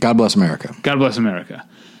name of. God Bless America. God Bless America.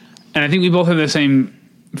 And I think we both had the same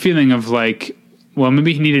feeling of like, well,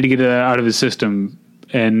 maybe he needed to get it out of his system,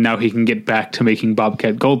 and now he can get back to making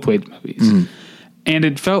Bobcat Goldthwait movies. And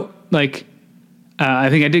it felt like, I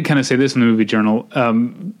think I did kind of say this in the Movie Journal,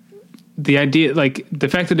 the idea, like the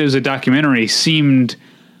fact that it was a documentary seemed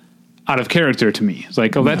out of character to me. It's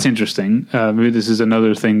like, oh, that's interesting. Maybe this is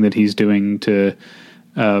another thing that he's doing to,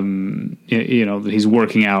 that he's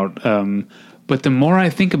working out. But the more I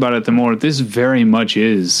think about it, the more this very much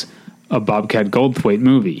is a Bobcat Goldthwait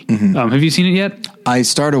movie. Have you seen it yet? I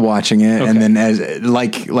started watching it, and then as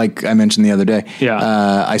like I mentioned the other day,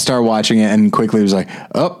 I started watching it and quickly was like,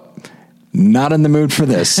 oh, not in the mood for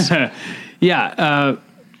this.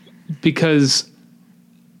 Because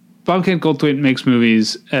Bobcat Goldthwait makes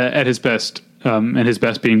movies at his best, and his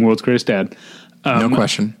best being World's Greatest Dad. No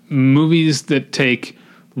question. Movies that take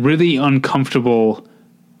really uncomfortable,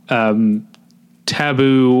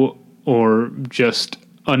 taboo, or just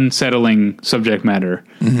unsettling subject matter.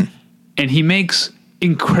 And he makes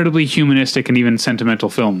incredibly humanistic and even sentimental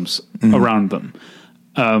films around them.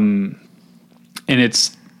 And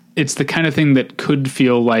it's the kind of thing that could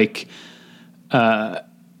feel like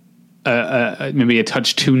maybe a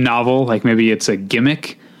touch too novel, like maybe it's a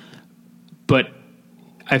gimmick, but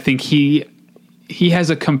I think he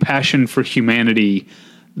has a compassion for humanity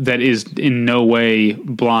that is in no way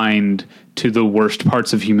blind to the worst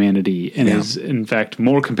parts of humanity, and is in fact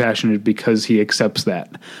more compassionate because he accepts that.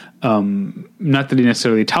 Not that he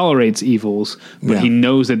necessarily tolerates evils, but he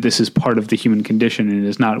knows that this is part of the human condition and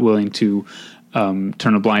is not willing to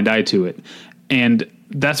turn a blind eye to it. And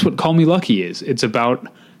that's what Call Me Lucky is. It's about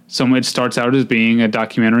it starts out as being a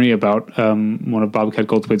documentary about one of Bobcat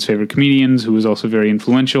Goldthwait's favorite comedians, who was also very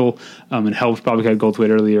influential and helped Bobcat Goldthwait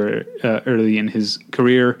early in his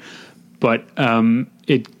career. But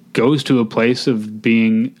it goes to a place of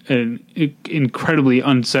being incredibly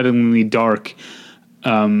unsettlingly dark,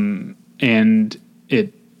 and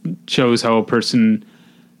it shows how a person.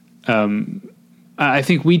 I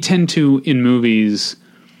think we tend to, in movies,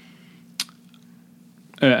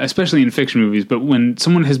 especially in fiction movies, but when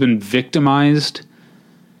someone has been victimized,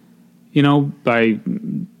 by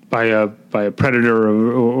a predator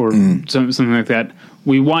or something like that,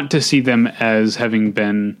 we want to see them as having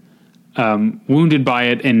been wounded by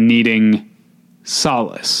it and needing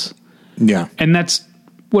solace. Yeah. And that's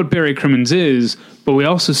what Barry Crimmins is, but we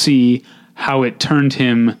also see how it turned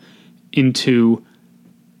him into,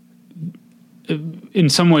 in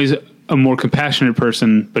some ways, a more compassionate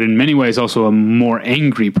person, but in many ways also a more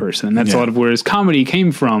angry person. That's a lot of where his comedy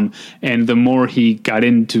came from. And the more he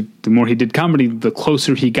did comedy, the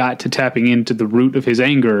closer he got to tapping into the root of his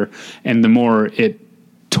anger, and the more it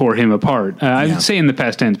tore him apart. I would say in the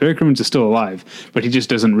past tense, Barry Crimmins is still alive, but he just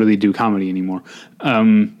doesn't really do comedy anymore.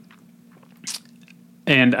 And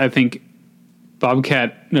I think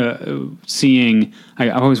Bobcat seeing, I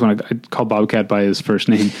always want to call Bobcat by his first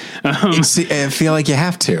name. I feel like you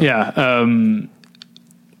have to. Yeah.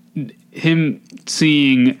 Him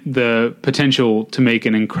seeing the potential to make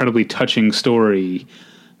an incredibly touching story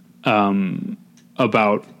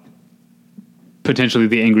about potentially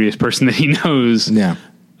the angriest person that he knows. Yeah.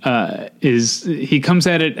 is he comes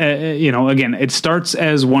at it, again, it starts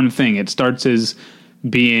as one thing. It starts as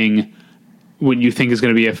being what you think is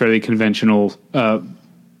going to be a fairly conventional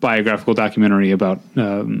biographical documentary about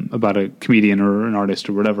a comedian or an artist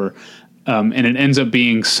or whatever. And it ends up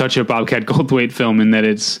being such a Bobcat Goldthwait film in that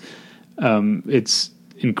it's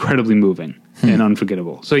incredibly moving and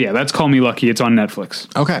unforgettable. So yeah, that's Call Me Lucky. It's on Netflix.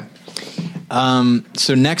 Okay.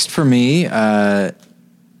 So next for me, a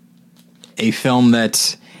film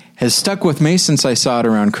that has stuck with me since I saw it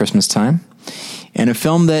around Christmas time, and a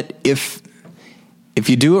film that if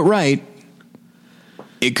you do it right,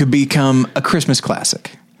 it could become a Christmas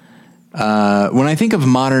classic. When I think of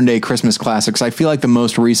modern day Christmas classics, I feel like the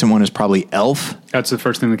most recent one is probably Elf. That's the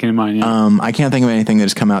first thing that came to mind. Yeah. I can't think of anything that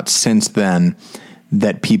has come out since then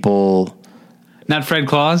that people... Not Fred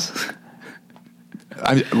Claus?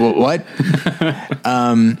 What?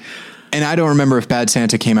 And I don't remember if Bad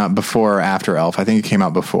Santa came out before or after Elf. I think it came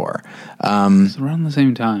out before. It's around the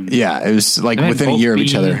same time. Yeah, it was like within a year of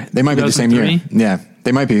each other. They might be the same year. Yeah,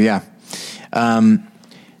 they might be, yeah.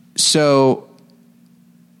 So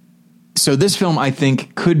this film, I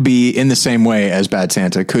think, could be, in the same way as Bad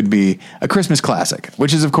Santa, could be a Christmas classic,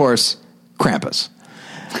 which is, of course, Krampus.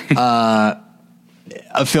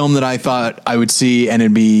 A film that I thought I would see and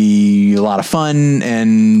it'd be a lot of fun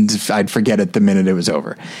and I'd forget it the minute it was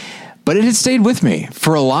over. But it had stayed with me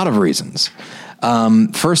for a lot of reasons.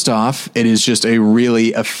 First off, it is just a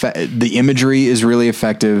really the imagery is really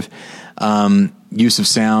effective. Use of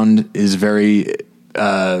sound is very,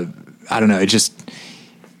 I don't know. It just,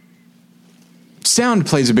 sound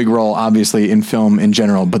plays a big role, obviously, in film in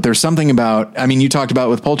general, but there's something about, I mean, you talked about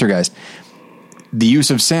with Poltergeist, the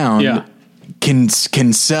use of sound can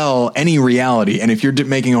sell any reality. And if you're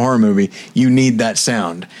making a horror movie, you need that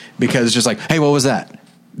sound, because it's just like, hey, what was that?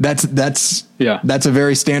 That's a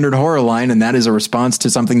very standard horror line, and that is a response to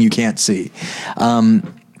something you can't see.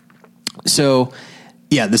 So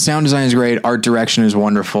yeah, the sound design is great. Art direction is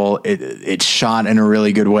wonderful. It's shot in a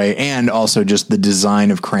really good way. And also just the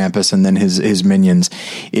design of Krampus and then his minions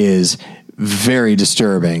is very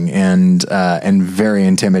disturbing and very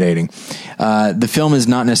intimidating. The film is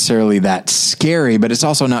not necessarily that scary, but it's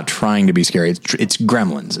also not trying to be scary. It's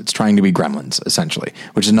Gremlins. It's trying to be Gremlins, essentially,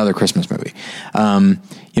 which is another Christmas movie.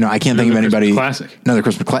 I can't think of anybody. Classic. Another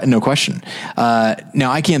Christmas classic, no question.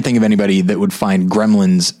 Now, I can't think of anybody that would find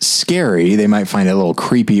Gremlins scary. They might find it a little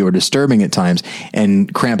creepy or disturbing at times,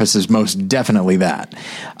 and Krampus is most definitely that.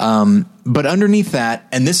 But underneath that,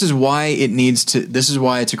 and this is why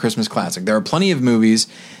it's a Christmas classic. There are plenty of movies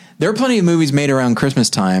made around Christmas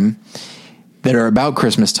time that are about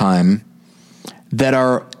Christmas time that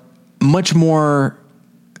are much more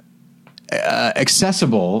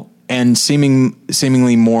accessible and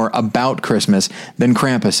seemingly more about Christmas than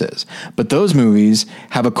Krampus is. But those movies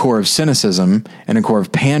have a core of cynicism and a core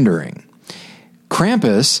of pandering.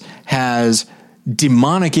 Krampus has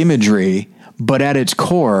demonic imagery, but at its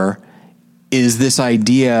core is this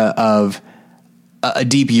idea of a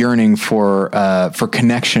deep yearning for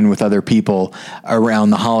connection with other people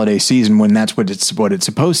around the holiday season, when that's what it's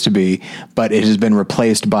supposed to be, but it has been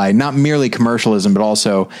replaced by not merely commercialism, but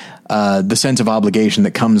also the sense of obligation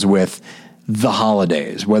that comes with the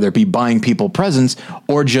holidays, whether it be buying people presents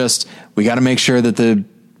or just, we got to make sure that the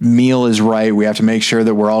meal is right. We have to make sure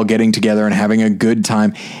that we're all getting together and having a good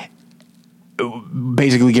time,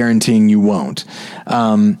 basically guaranteeing you won't.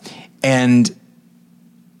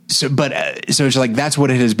 So it's like, that's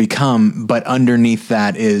what it has become. But underneath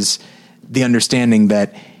that is the understanding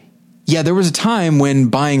that, yeah, there was a time when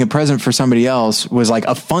buying a present for somebody else was like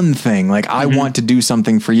a fun thing. Like, I want to do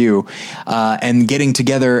something for you. And getting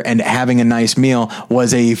together and having a nice meal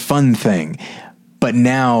was a fun thing. But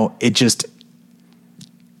now it just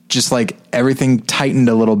like everything tightened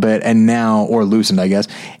a little bit, and now, or loosened, I guess.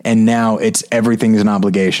 And now everything's an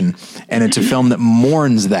obligation. And it's a film that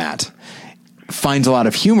mourns that. Finds a lot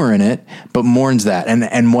of humor in it, but mourns that.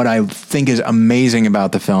 And what I think is amazing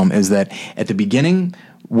about the film is that at the beginning,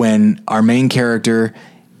 when our main character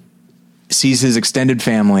sees his extended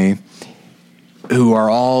family, who are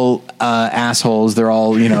all assholes, they're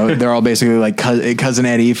all basically like cousin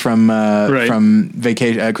Eddie from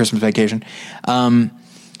Christmas Vacation.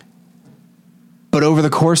 But over the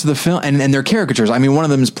course of the film, and they're caricatures. I mean, one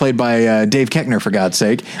of them is played by Dave Koechner, for God's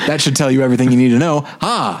sake. That should tell you everything you need to know.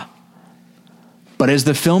 But as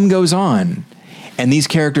the film goes on, and these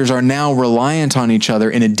characters are now reliant on each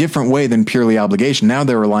other in a different way than purely obligation. Now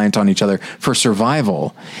they're reliant on each other for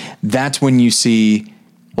survival. That's when you see,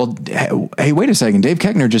 well, hey, wait a second. Dave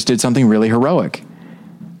Koechner just did something really heroic.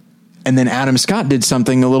 And then Adam Scott did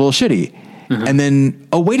something a little shitty. And then,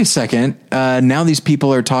 oh, wait a second. Now these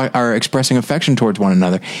people are expressing affection towards one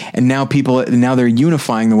another. And now they're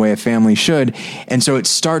unifying the way a family should. And so it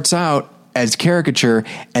starts out as caricature,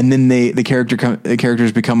 and then the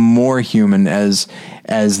characters become more human as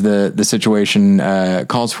the situation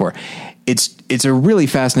calls for. It's a really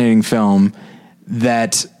fascinating film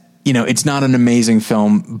that, it's not an amazing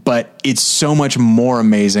film, but it's so much more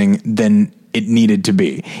amazing than it needed to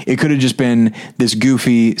be. It could have just been this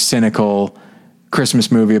goofy, cynical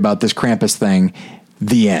Christmas movie about this Krampus thing,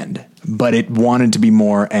 the end. But it wanted to be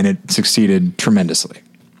more, and it succeeded tremendously.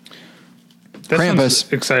 That Krampus.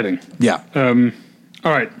 Sounds exciting. Yeah.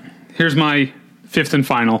 All right. Here's my fifth and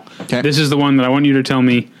final. Okay. This is the one that I want you to tell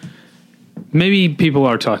me. Maybe people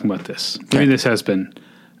are talking about this. Maybe this has been.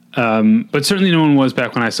 But certainly no one was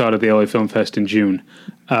back when I saw it at the LA Film Fest in June.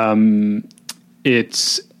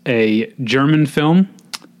 It's a German film.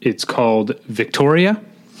 It's called Victoria.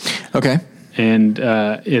 Okay. And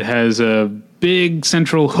it has a big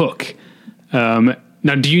central hook.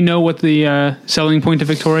 Now, do you know what the selling point of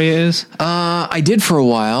Victoria is? I did for a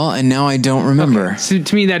while, and now I don't remember. Okay. So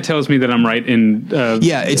to me, that tells me that I'm right in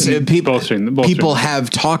it's people have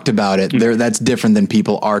talked about it. That's different than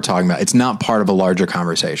people are talking about. It's not part of a larger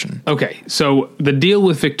conversation. Okay, so the deal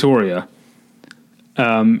with Victoria,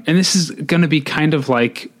 and this is going to be kind of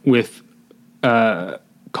like with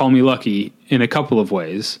Call Me Lucky in a couple of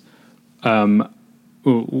ways.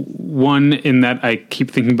 One, in that I keep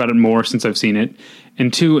thinking about it more since I've seen it,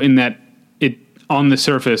 and two, in that it, on the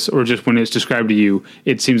surface, or just when it's described to you,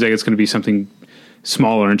 it seems like it's going to be something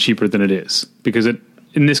smaller and cheaper than it is, because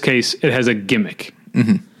in this case, it has a gimmick.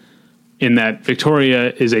 Mm-hmm. In that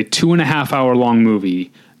Victoria is a 2.5 hour long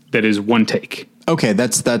movie that is one take. Okay,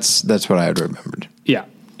 that's what I had remembered. Yeah,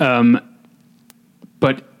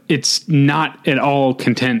 but it's not at all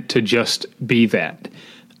content to just be that.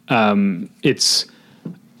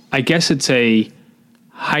 I guess it's a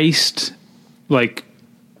heist,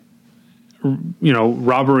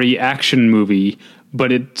 robbery action movie,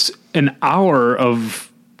 but it's an hour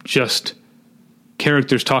of just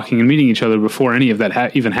characters talking and meeting each other before any of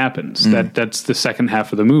that even happens. That's the second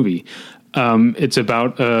half of the movie. It's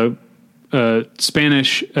about a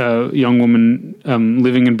Spanish young woman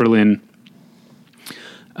living in Berlin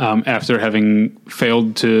after having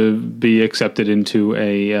failed to be accepted into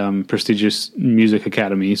a prestigious music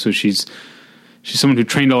academy. So she's someone who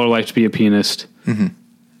trained all her life to be a pianist,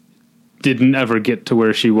 didn't ever get to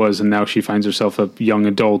where she was, and now she finds herself a young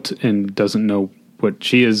adult and doesn't know what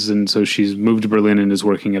she is, and so she's moved to Berlin and is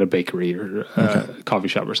working at a bakery or a coffee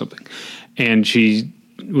shop or something. And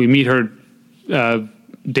we meet her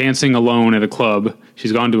dancing alone at a club.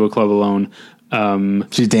 She's gone to a club alone.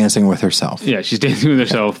 She's dancing with herself. Yeah, she's dancing with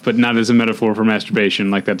herself, but not as a metaphor for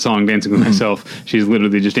masturbation, like that song "Dancing with Myself." She's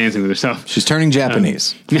literally just dancing with herself. She's turning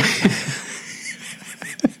Japanese. She's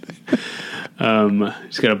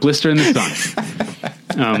got a blister in the sun.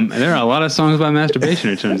 There are a lot of songs about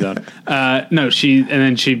masturbation, it turns out. Then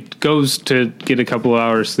she goes to get a couple of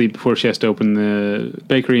hours sleep before she has to open the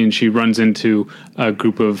bakery, and she runs into a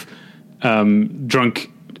group of drunk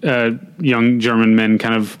young German men,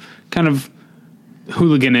 kind of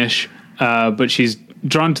hooliganish, but she's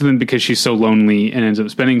drawn to them because she's so lonely, and ends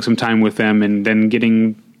up spending some time with them, and then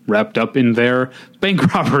getting wrapped up in their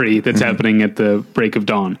bank robbery that's happening at the break of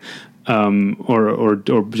dawn, or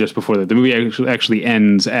just before that. The movie actually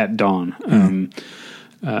ends at dawn,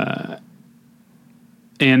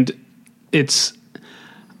 and it's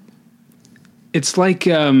like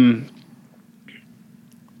I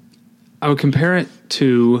would compare it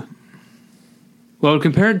to. Well, I would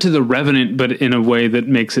compare it to The Revenant, but in a way that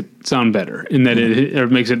makes it sound better. In that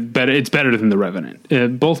it makes it better. It's better than The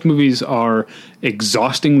Revenant. Both movies are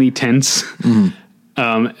exhaustingly tense.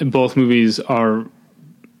 Both movies are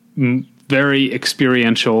very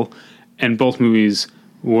experiential, and both movies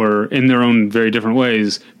were, in their own very different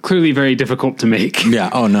ways, clearly very difficult to make.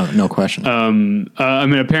 Yeah. Oh, no question.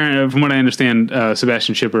 Apparently, from what I understand,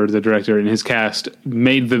 Sebastian Schipper, the director, and his cast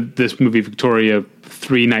made this movie Victoria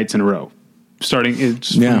 3 nights in a row. Starting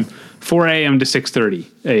from 4 a.m. to 6:30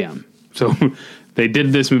 a.m. So they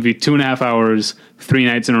did this movie 2.5 hours, 3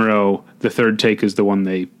 nights in a row. The third take is the one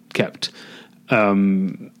they kept.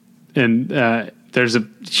 There's a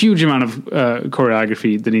huge amount of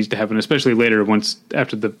choreography that needs to happen, especially later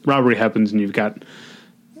after the robbery happens and you've got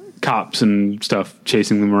cops and stuff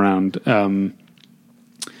chasing them around.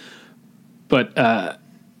 But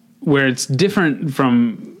where it's different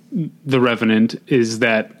from The Revenant is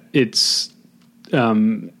that it's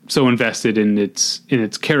so invested in its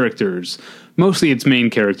characters, mostly its main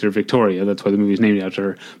character Victoria. That's why the movie is named after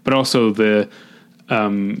her. But also the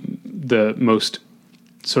the most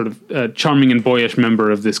sort of charming and boyish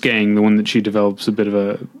member of this gang, the one that she develops a bit of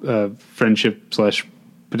a friendship /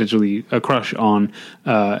 potentially a crush on.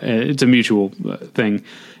 It's a mutual thing.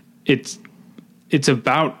 It's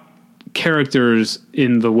about characters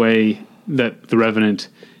in the way that The Revenant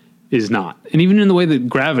is not, and even in the way that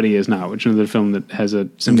Gravity is not, which is another film that has a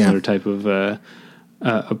similar type of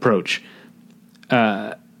approach.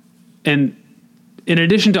 And in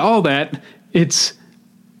addition to all that, it's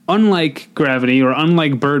unlike Gravity or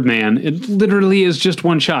unlike Birdman. It literally is just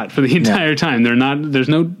one shot for the entire time. There's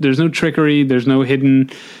no trickery. There's no hidden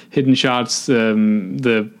shots.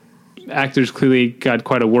 The actors clearly got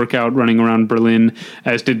quite a workout running around Berlin,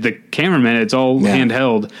 as did the cameraman. It's all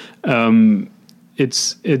handheld.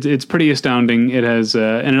 It's pretty astounding. It has,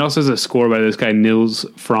 and it also has a score by this guy Nils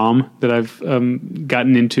Fromm that I've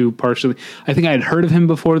gotten into partially. I think I had heard of him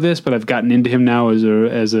before this, but I've gotten into him now as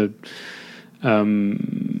a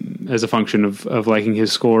function of liking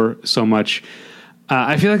his score so much.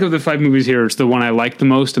 I feel like of the 5 movies here, it's the one I like the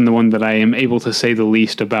most and the one that I am able to say the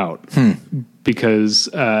least about. Because,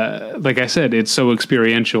 like I said, it's so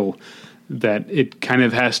experiential that it kind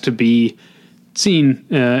of has to be seen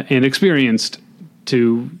and experienced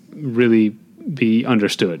to really be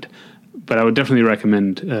understood. But I would definitely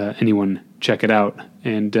recommend anyone check it out.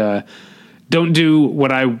 And don't do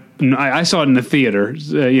what I saw it in the theater,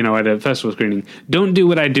 at a festival screening. Don't do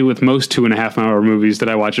what I do with most 2.5-hour movies that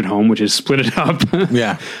I watch at home, which is split it up.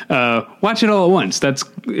 Watch it all at once.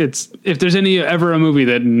 If there's ever a movie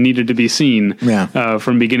that needed to be seen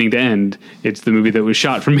from beginning to end, it's the movie that was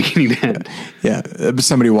shot from beginning to end. Yeah.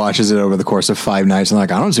 Somebody watches it over the course of 5 nights and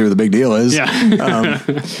like, I don't see what the big deal is.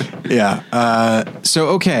 So,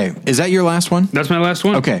 okay. Is that your last one? That's my last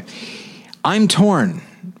one. Okay. I'm torn.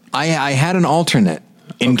 I had an alternate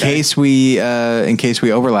in case we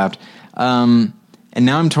overlapped. And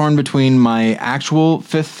now I'm torn between my actual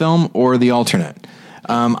 5th film or the alternate.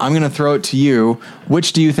 I'm going to throw it to you.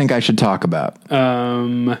 Which do you think I should talk about?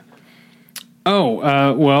 Well,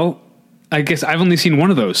 I guess I've only seen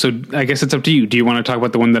one of those, so I guess it's up to you. Do you want to talk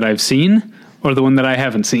about the one that I've seen or the one that I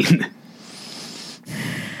haven't seen?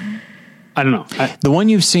 I don't know. The one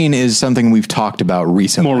you've seen is something we've talked about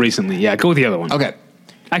recently. More recently, yeah. Go with the other one. Okay.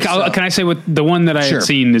 Can I say what the one that I had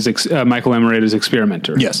seen is Michael Emerita's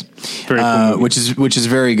Experimenter? Yes, very cool which is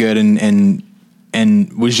very good and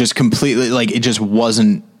was just completely like it just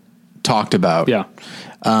wasn't talked about. Yeah.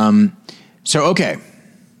 So okay.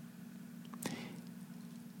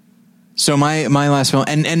 So my last film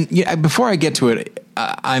and before I get to it,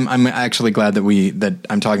 I'm actually glad that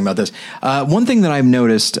I'm talking about this. One thing that I've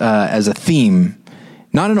noticed as a theme,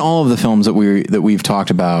 not in all of the films that we've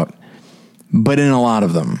talked about, but in a lot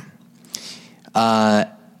of them.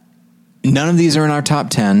 None of these are in our top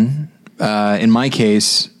 10. In my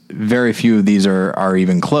case, very few of these are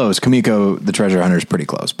even close. Kimiko, the Treasure Hunter, is pretty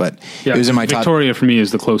close, but it was in my top. Victoria for me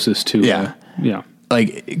is the closest to.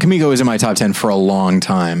 Like Kimiko was in my top 10 for a long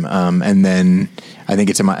time, and then I think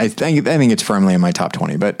I think it's firmly in my top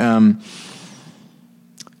 20. But a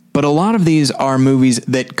lot of these are movies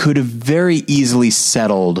that could have very easily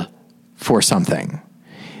settled for something.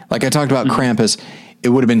 Like I talked about Krampus, it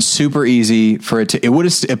would have been super easy for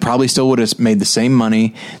it probably still would have made the same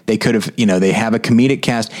money. They could have, they have a comedic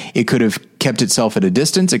cast. It could have kept itself at a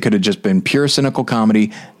distance. It could have just been pure cynical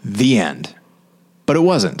comedy, the end. But it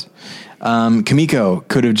wasn't. Kimiko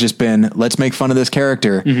could have just been, let's make fun of this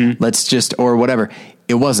character. Let's just, or whatever.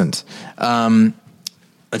 It wasn't.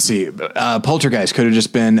 Let's see. Poltergeist could have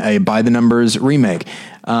just been a by the numbers remake.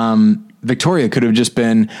 Victoria could have just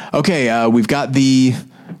been, okay, we've got the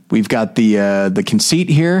conceit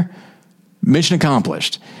here. Mission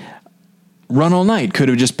accomplished. Run All Night could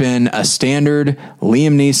have just been a standard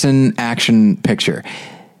Liam Neeson action picture.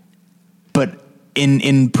 But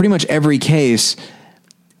in pretty much every case,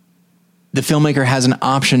 the filmmaker has an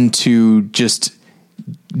option to just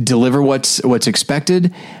deliver what's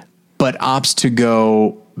expected, but opts to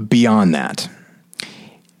go beyond that.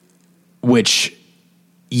 Which,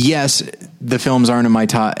 yes, the films aren't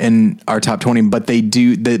in our top 20, but they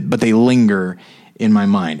linger in my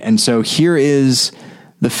mind. And so here is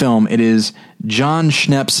the film. It is John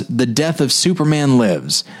Schnepp's The Death of Superman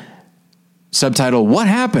Lives. Subtitle, What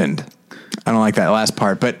Happened? I don't like that last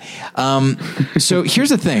part, but so here's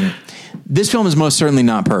the thing. This film is most certainly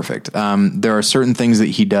not perfect. There are certain things that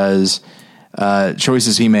he does,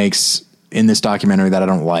 choices he makes in this documentary that I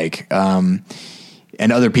don't like. And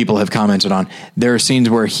other people have commented on. There are scenes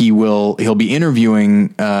where he'll be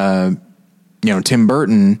interviewing, Tim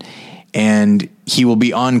Burton, and he will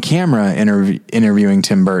be on camera interviewing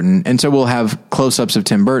Tim Burton. And so we'll have close-ups of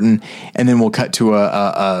Tim Burton, and then we'll cut to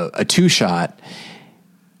a two-shot,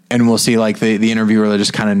 and we'll see like the interviewer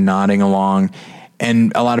just kind of nodding along.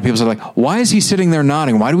 And a lot of people are like, why is he sitting there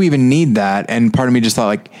nodding? Why do we even need that? And part of me just thought,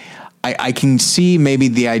 like, I can see maybe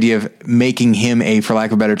the idea of making him a, for lack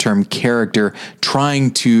of a better term, character, trying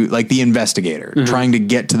to, like, the investigator, trying to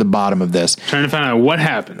get to the bottom of this. Trying to find out what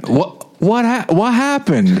happened. What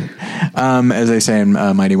happened? As they say in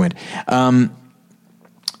Mighty Wind.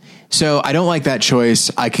 So I don't like that choice.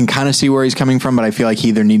 I can kind of see where he's coming from, but I feel like he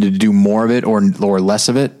either needed to do more of it or less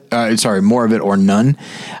of it. More of it or none.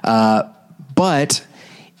 But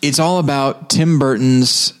it's all about Tim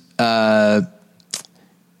Burton's not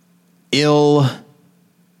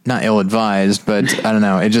ill-advised, but I don't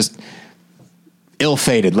know. It just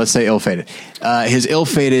ill-fated. Let's say ill-fated. His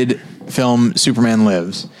ill-fated film Superman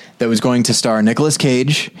Lives that was going to star Nicolas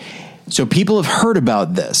Cage. So people have heard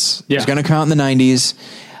about this. Yeah. It's going to come out in the 90s.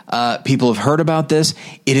 People have heard about this.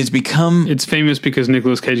 It has become... It's famous because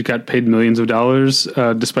Nicolas Cage got paid millions of dollars,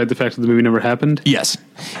 despite the fact that the movie never happened. Yes.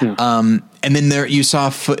 Yeah. And then you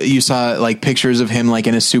saw like pictures of him like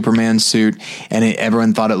in a Superman suit, and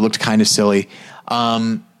everyone thought it looked kind of silly.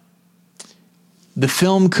 The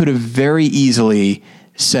film could have very easily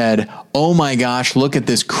said, "Oh my gosh, look at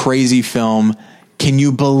this crazy film. Can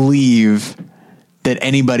you believe that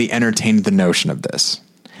anybody entertained the notion of this?"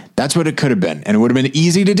 That's what it could have been, and it would have been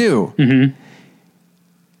easy to do. Mm-hmm.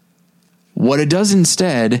 What it does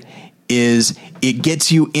instead is it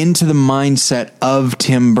gets you into the mindset of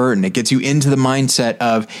Tim Burton. It gets you into the mindset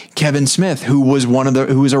of Kevin Smith, who was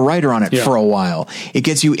who was a writer on it for a while. It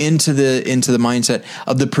gets you into the mindset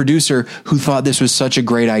of the producer who thought this was such a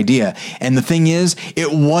great idea. And the thing is,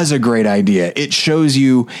 it was a great idea. It shows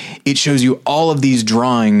you all of these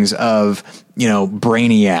drawings of,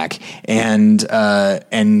 Brainiac and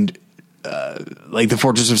like the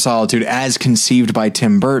Fortress of Solitude as conceived by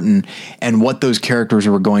Tim Burton and what those characters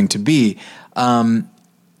were going to be.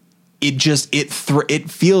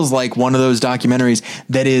 It feels like one of those documentaries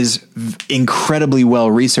that is incredibly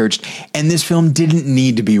well researched, and this film didn't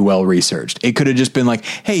need to be well researched. It could have just been like,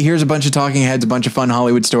 hey, here's a bunch of talking heads, a bunch of fun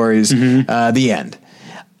Hollywood stories, the end.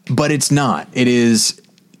 But it's not. It is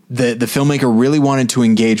the filmmaker really wanted to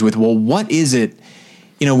engage with, well, what is it?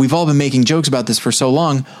 We've all been making jokes about this for so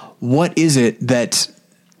long. What is it that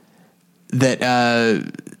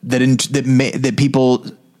people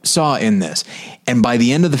saw in this? And by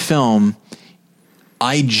the end of the film,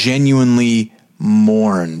 I genuinely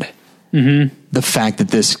mourned the fact that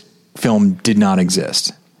this film did not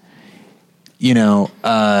exist.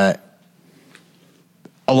 A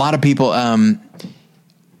lot of people,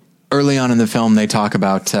 early on in the film, they talk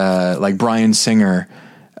about, like Bryan Singer,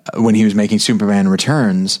 when he was making Superman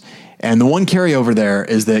Returns. And the one carryover there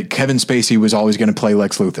is that Kevin Spacey was always going to play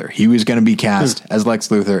Lex Luthor. He was going to be cast as Lex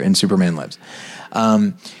Luthor in Superman Lives.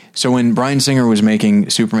 So when Bryan Singer was making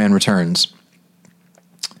Superman Returns,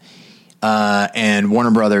 and Warner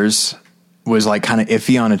Brothers was like kind of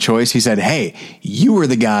iffy on a choice, he said, "Hey, you were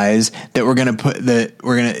the guys that were going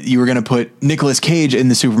to you were going to put Nicolas Cage in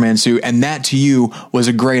the Superman suit, and that to you was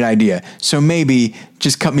a great idea. So maybe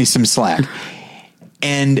just cut me some slack."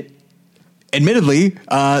 And admittedly,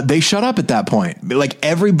 they shut up at that point. Like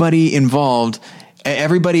everybody involved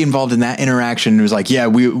in that interaction was like, yeah,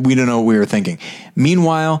 we don't know what we were thinking.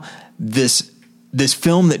 Meanwhile, this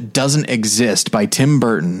film that doesn't exist by Tim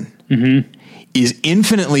Burton is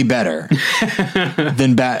infinitely better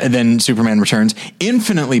than Superman Returns,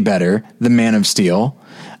 infinitely better than Man of Steel.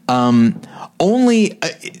 I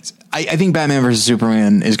think Batman versus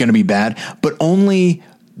Superman is going to be bad, but only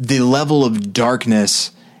the level of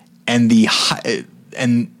darkness and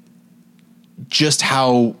just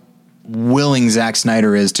how willing Zack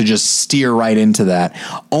Snyder is to just steer right into that.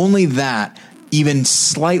 Only that even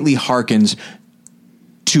slightly harkens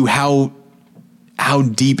to how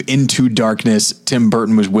deep into darkness Tim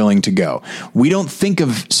Burton was willing to go. We don't think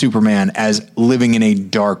of Superman as living in a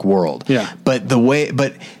dark world. Yeah. But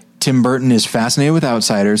Tim Burton is fascinated with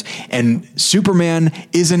outsiders, and Superman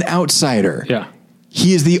is an outsider. Yeah.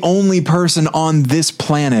 He is the only person on this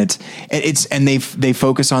planet. And they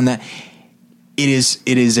focus on that. It is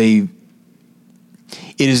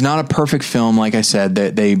not a perfect film. Like I said,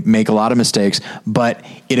 that they make a lot of mistakes, but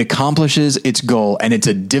it accomplishes its goal, and it's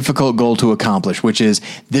a difficult goal to accomplish, which is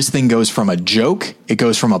this thing goes from a joke. It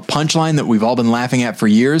goes from a punchline that we've all been laughing at for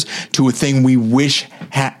years to a thing we wish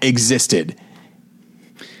existed.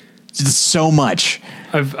 It's so much.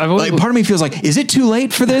 I've always, Like, part of me feels like, is it too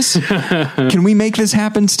late for this? Can we make this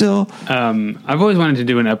happen still? I've always wanted to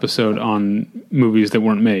do an episode on movies that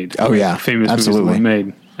weren't made. Oh, yeah. Famous Absolutely.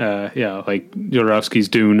 movies that weren't made. Like Jodorowsky's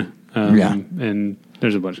Dune. And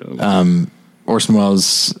there's a bunch of them. Orson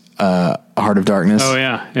Welles' Heart of Darkness. Oh,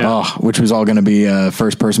 yeah. Oh, which was all going to be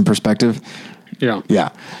first person perspective. Yeah. Yeah.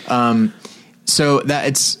 So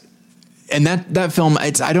that film,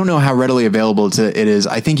 I don't know how readily available it is.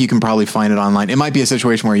 I think you can probably find it online. It might be a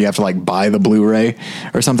situation where you have to like buy the Blu-ray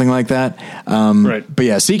or something like that. Right. But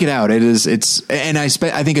yeah, seek it out. And I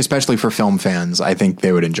think especially for film fans, I think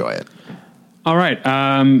they would enjoy it. All right.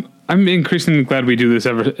 I'm increasingly glad we do this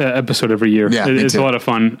episode every year. Yeah, me it's too. a lot of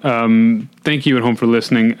fun. Thank you at home for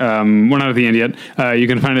listening. We're not at the end yet. You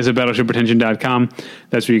can find us at battleshippretension.com.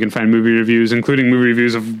 That's where you can find movie reviews, including movie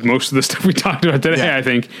reviews of most of the stuff we talked about today, Yeah. I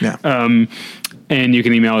think. Yeah. And you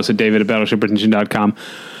can email us at david@battleshippretension.com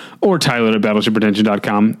or Tyler at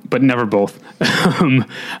battleshippretension.com, but never both.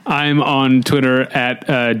 I'm on Twitter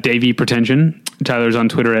at Davey Pretension. Tyler's on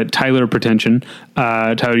Twitter at Tyler Pretension.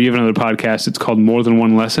 Tyler, you have another podcast. It's called More Than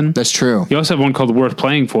One Lesson. That's true. You also have one called Worth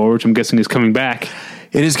Playing For, which I'm guessing is coming back.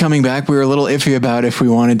 It is coming back. We were a little iffy about if we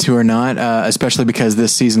wanted to or not, especially because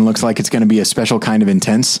this season looks like it's going to be a special kind of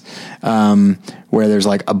intense, where there's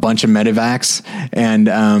like a bunch of medevacs and,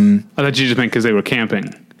 I thought you just meant because they were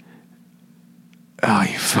camping. oh,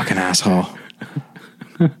 you fucking asshole.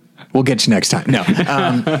 We'll get you next time. No.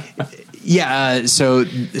 So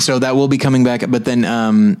that will be coming back, but then,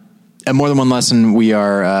 at More Than One Lesson, we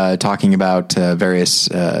are, talking about, various,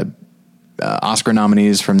 Oscar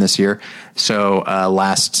nominees from this year. So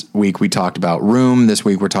last week we talked about Room. This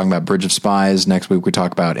week we're talking about Bridge of Spies. Next week we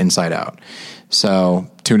talk about Inside Out. So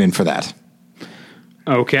tune in for that.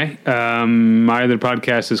 Okay. My other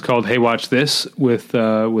podcast is called Hey Watch This with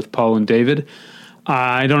Paul and David.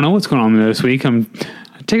 I don't know what's going on this week. I'm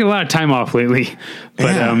taking a lot of time off lately,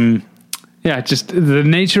 but just the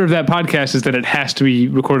nature of that podcast is that it has to be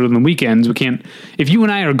recorded on the weekends. We can't, if you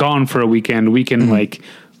and I are gone for a weekend, we can like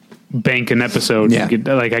bank an episode. Yeah.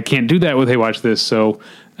 I can't do that with Hey Watch This. So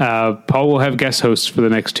Paul will have guest hosts for the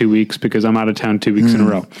next 2 weeks because I'm out of town 2 weeks in a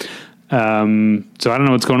row. So I don't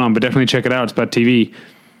know what's going on, but definitely check it out. It's about TV.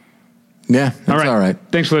 Yeah, that's all right.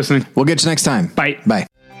 Thanks for listening. We'll get you next time. Bye. Bye.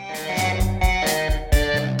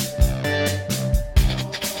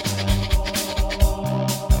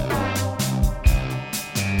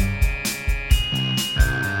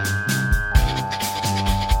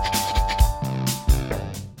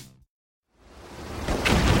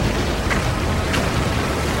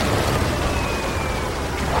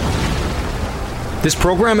 This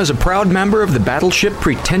program is a proud member of the Battleship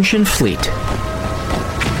Pretension Fleet.